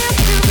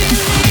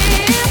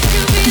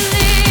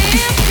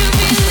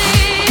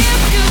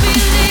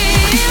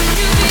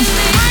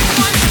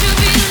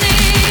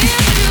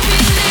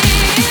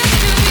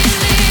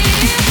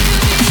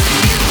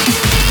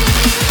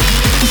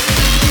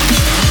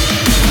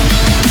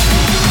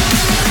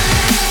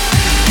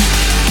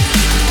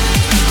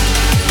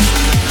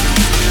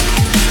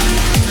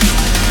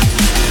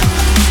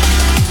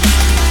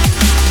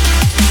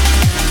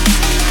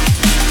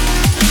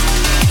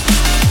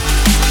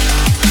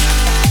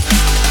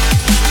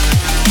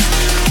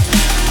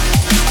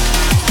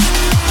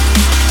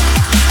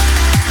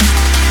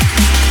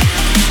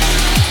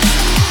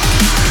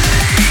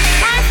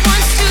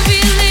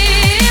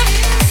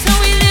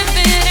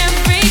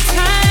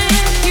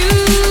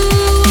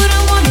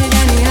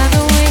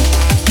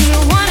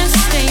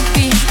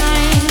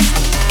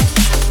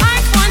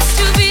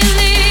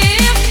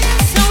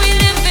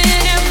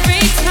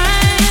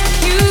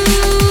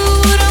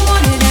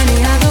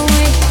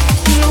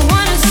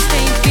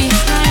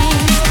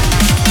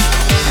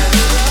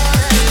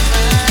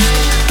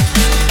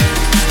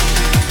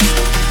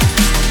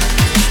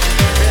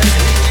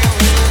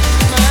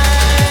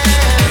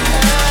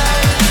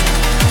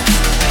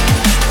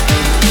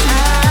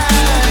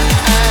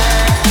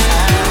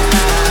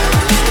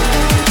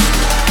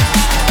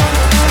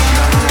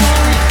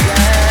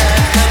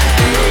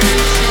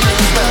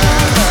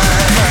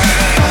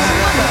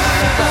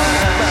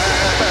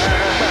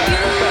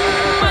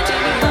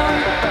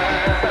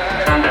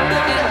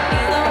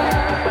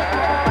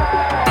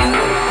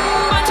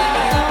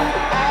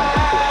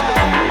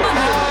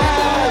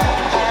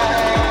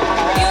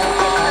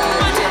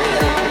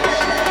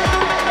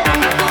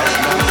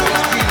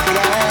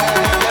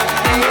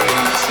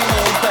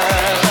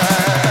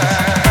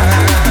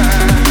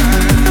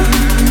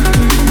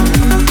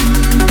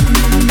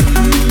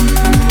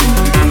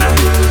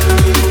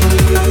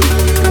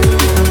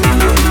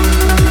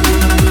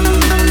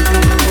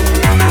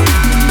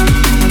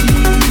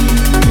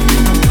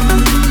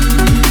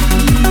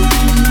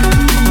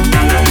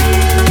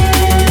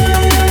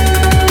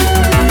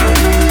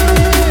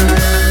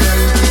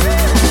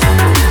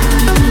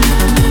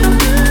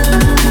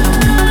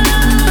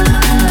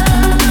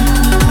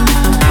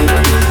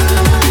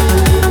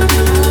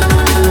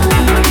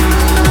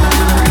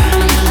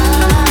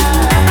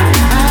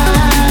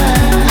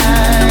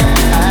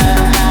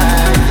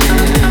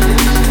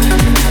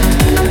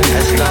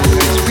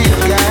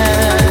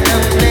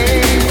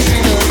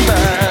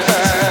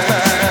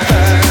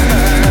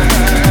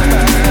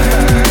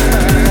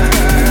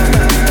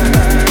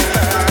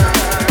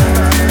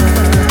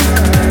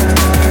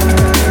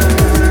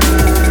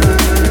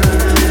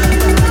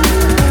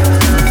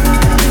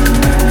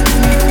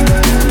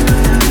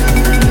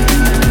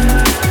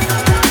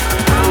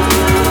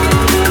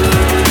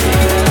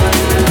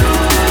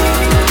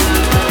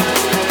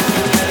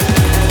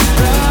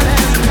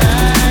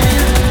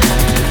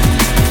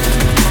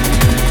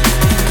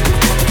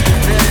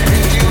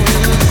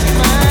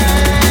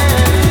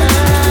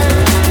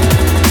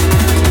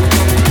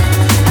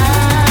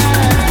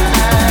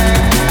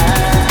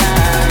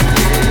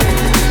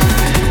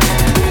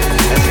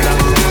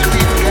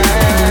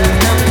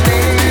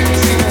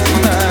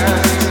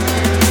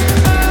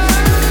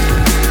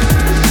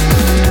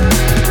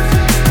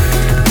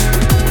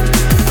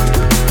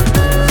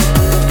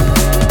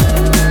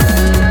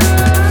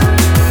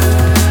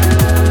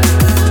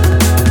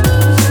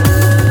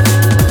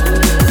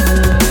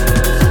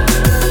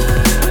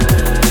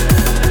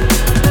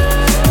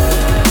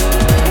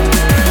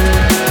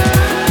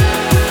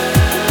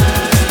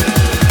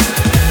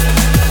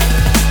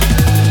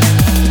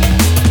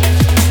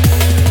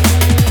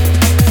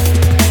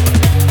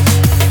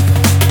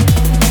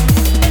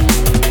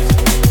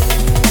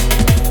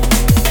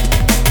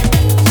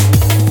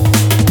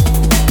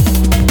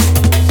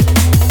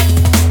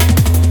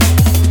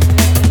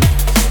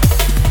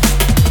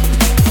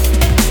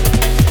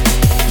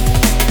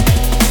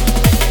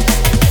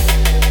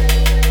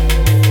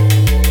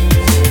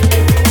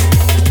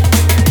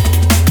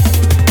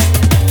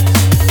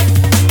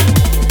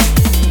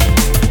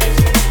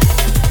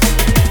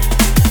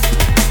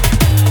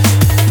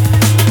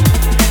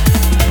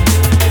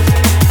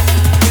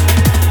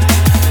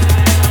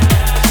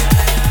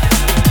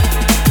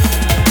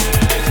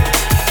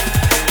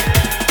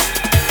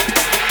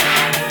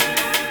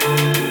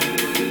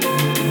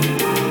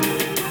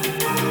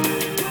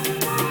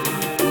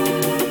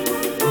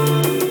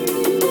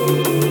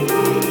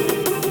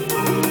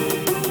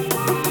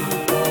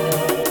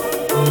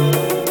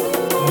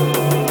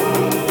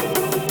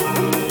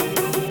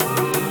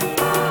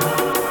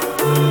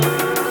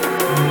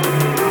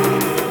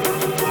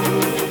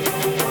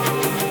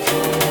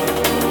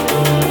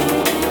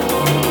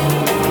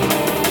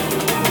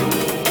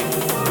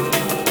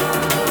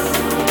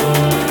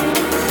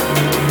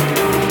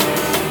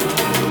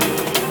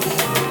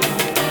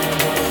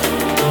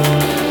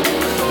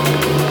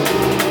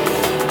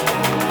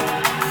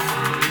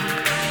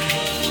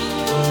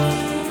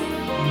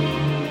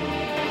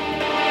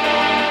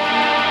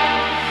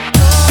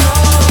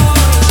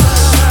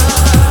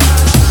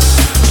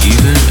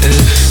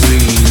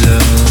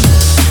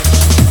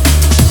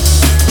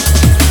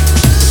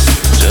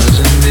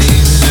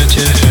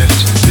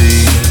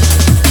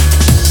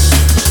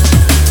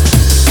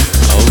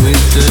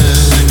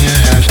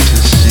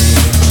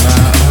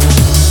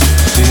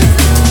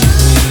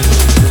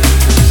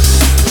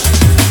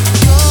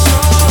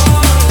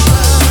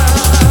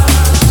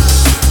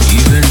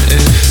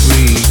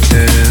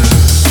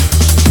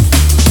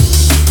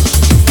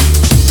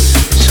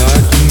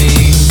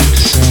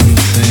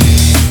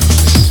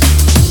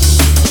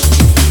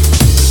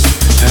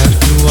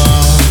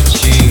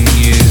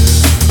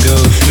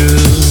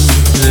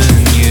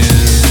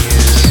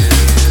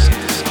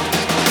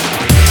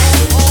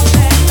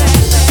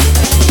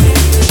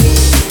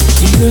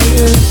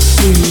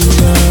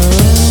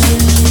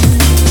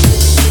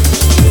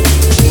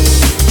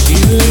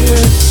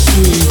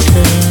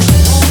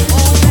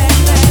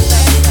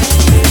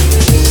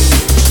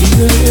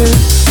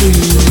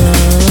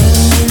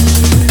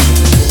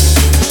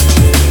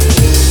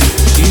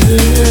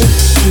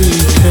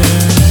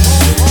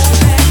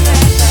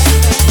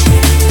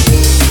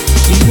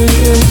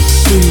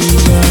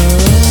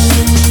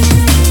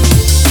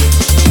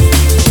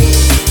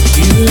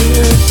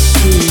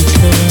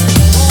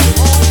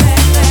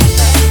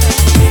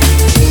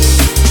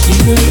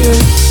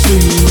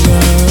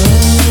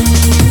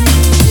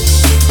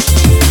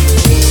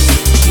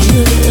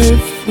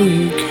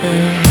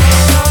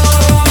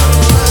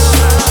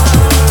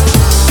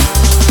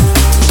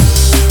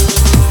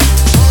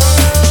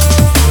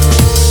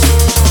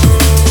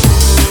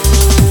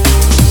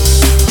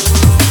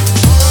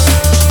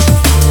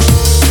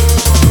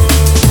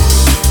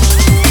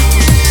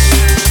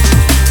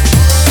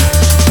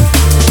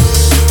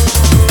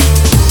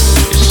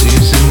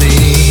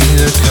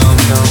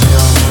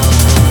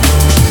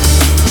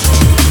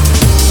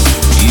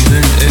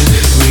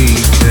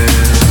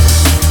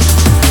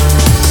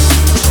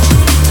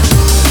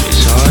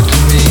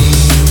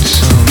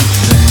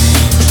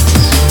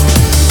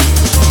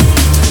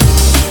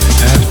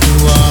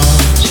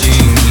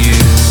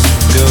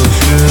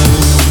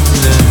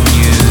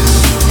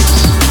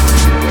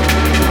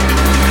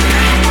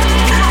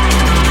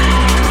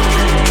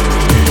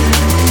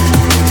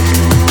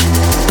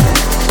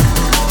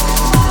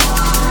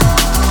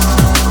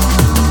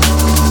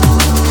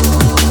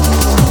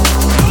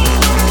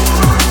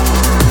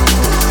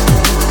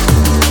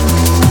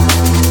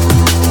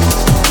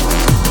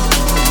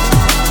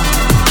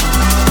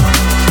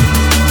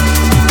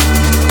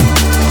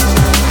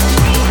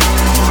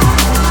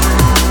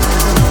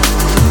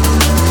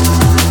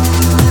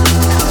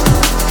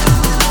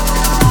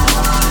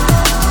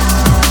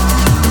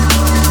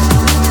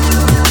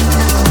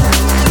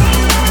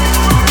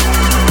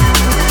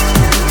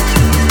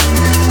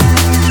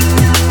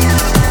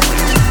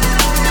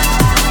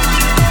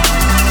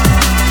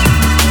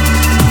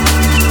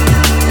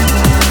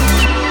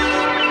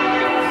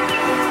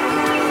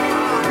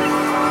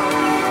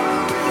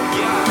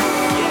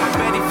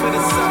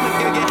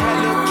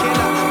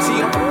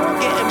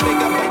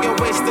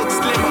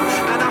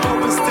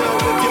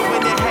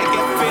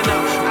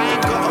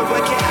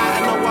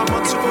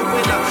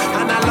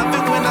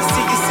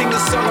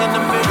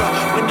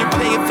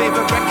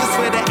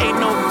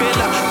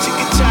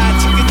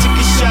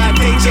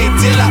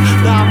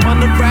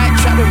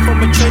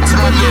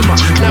 dilemma.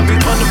 Now we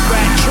on the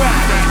right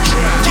track.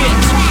 Yeah,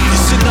 you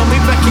should know me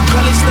back in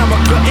college. Now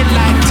I got it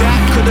like that.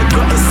 Could've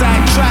gotten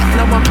sidetracked.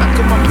 Now I'm back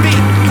on my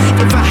feet.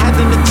 If I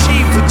hadn't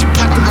achieved what you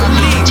pack and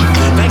believe.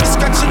 Now you're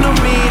scratching on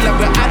me like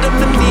we're Adam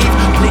and Eve.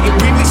 Playing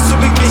remix to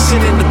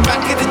Ignition in the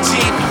back of the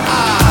Jeep.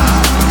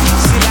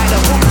 She like the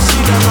hoop, she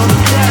don't know the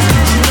dance.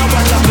 She know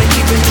I love her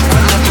even if I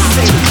never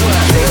say the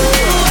word.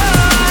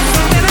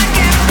 Something I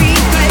can't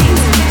replace.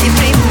 You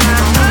made my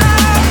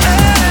heart.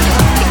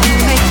 You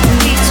make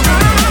me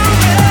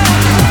stronger.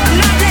 I'm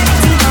not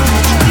letting go.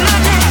 I'm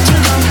not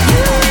letting go. You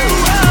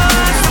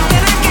are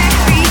something I can't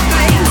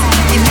replace.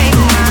 You made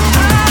my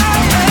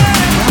heart.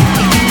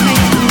 You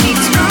make me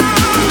stronger.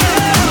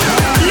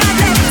 I'm not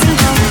letting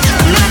go.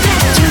 I'm not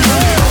letting go.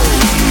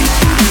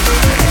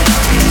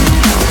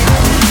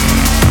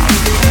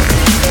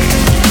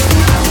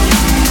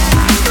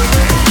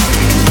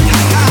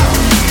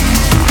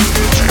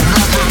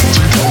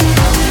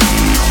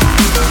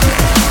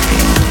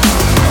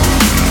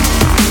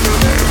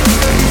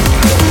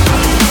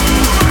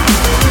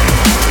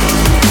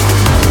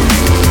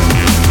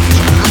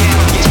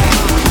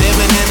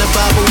 Living in a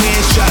bubble, we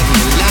ain't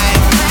struggling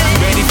life.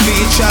 Ready for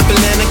your trouble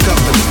and a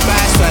couple of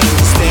bites. Try to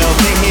stay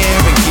over here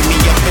and keep me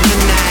up in the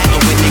night.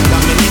 And when they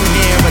coming in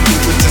here, I do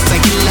it just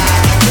like you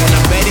like. When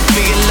I'm ready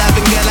for your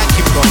loving, girl, I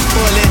keep on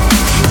pulling.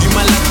 You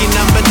my lucky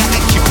number that I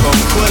keep on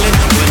calling.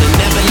 When they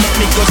never let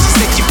me go, she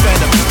said you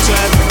better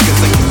return. Because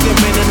I can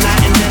live in the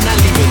night and then I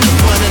leave in the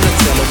morning. I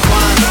tell her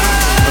one.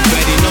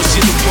 Already know she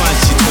the one,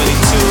 she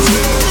 22.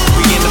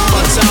 We in the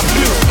part-time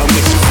blue, and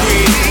when she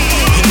free,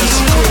 you know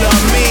she cool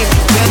on me.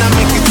 Then I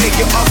make her take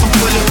it off and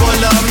pull it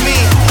all on me.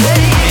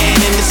 Man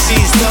in the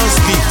seats, don't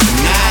sleep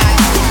tonight.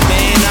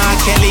 Man, R.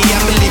 Kelly, I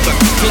believe I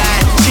can fly.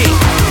 Chick.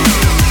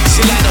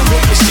 She like the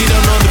hoop, but she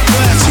don't know the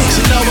words.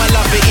 She know I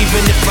love it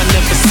even if I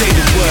never say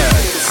the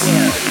words.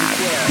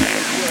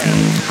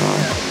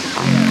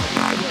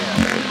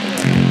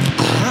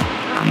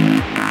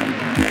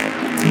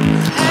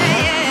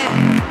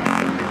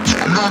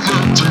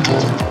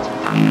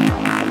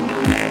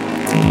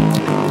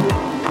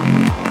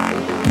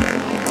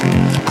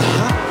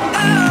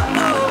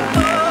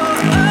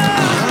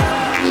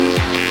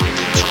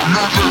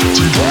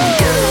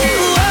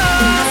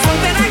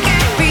 Something I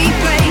can't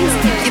replace.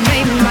 You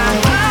made my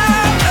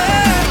heart.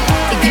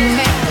 You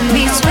make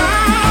me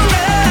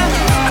stronger.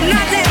 I'm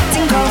not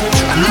letting go.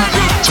 I'm not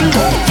letting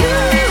go.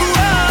 You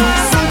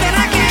are something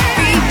I can't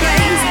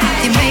replace.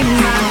 You made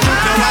my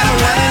heart. No, I don't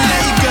wanna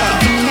let you go.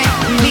 You make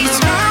me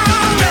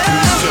stronger.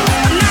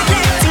 I'm not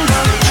letting go.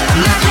 I'm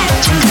not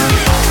letting go. I'm not letting go. I'm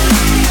not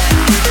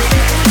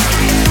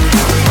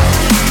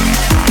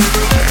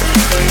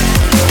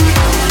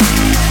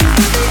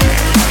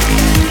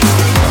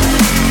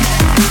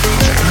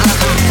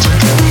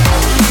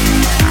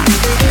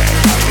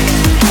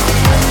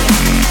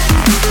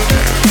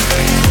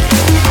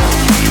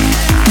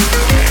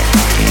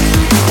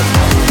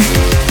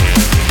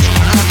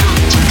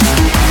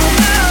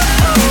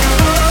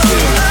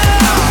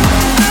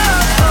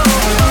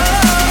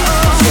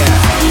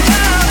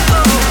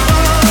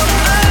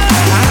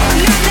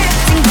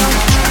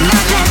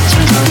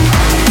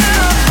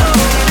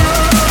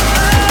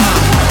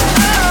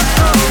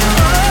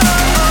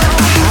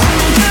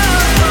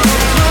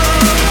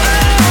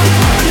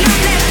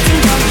letting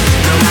go.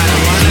 I'm not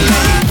letting go.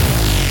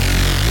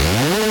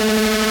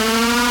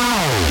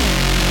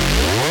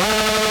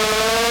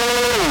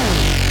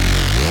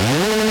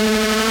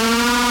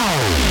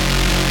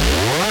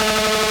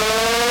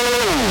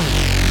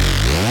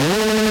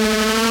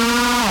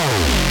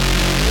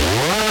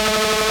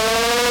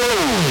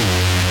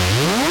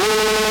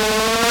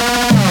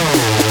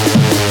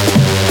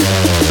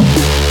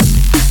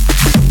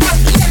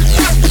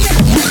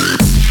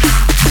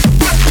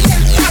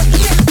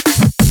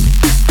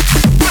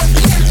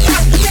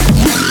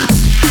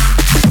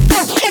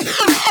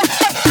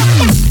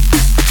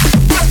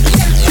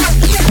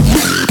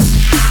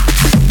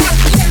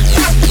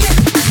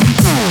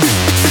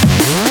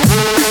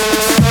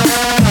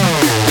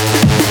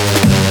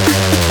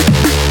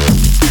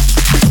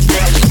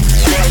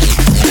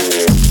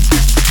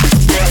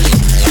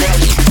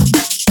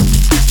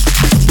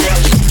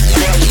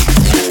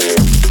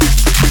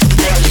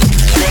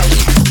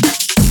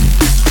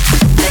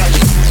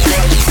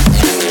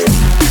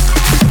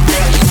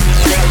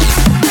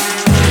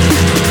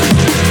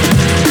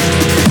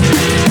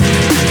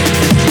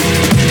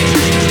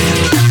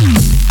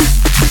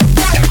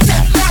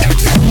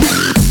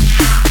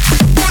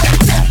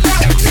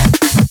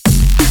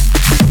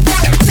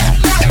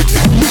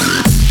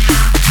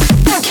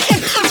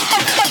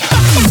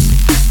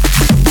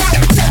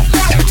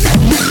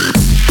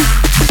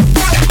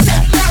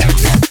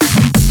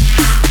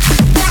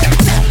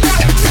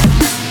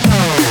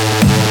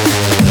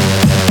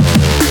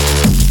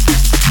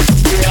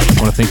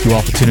 Thank you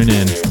all for tuning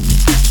in.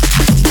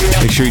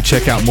 Make sure you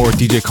check out more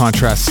DJ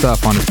Contrast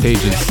stuff on his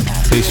pages,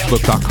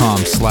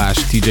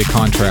 facebook.com/DJ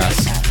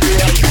Contrast.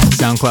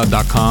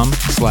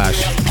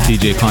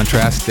 SoundCloud.com/DJ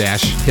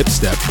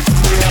Contrast-Hipstep,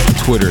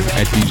 Twitter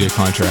 @DJ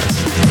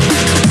Contrast.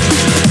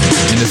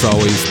 And as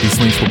always, these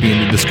links will be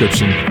in the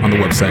description on the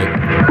website.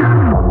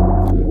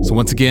 So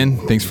once again,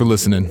 thanks for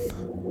listening.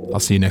 I'll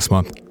see you next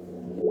month.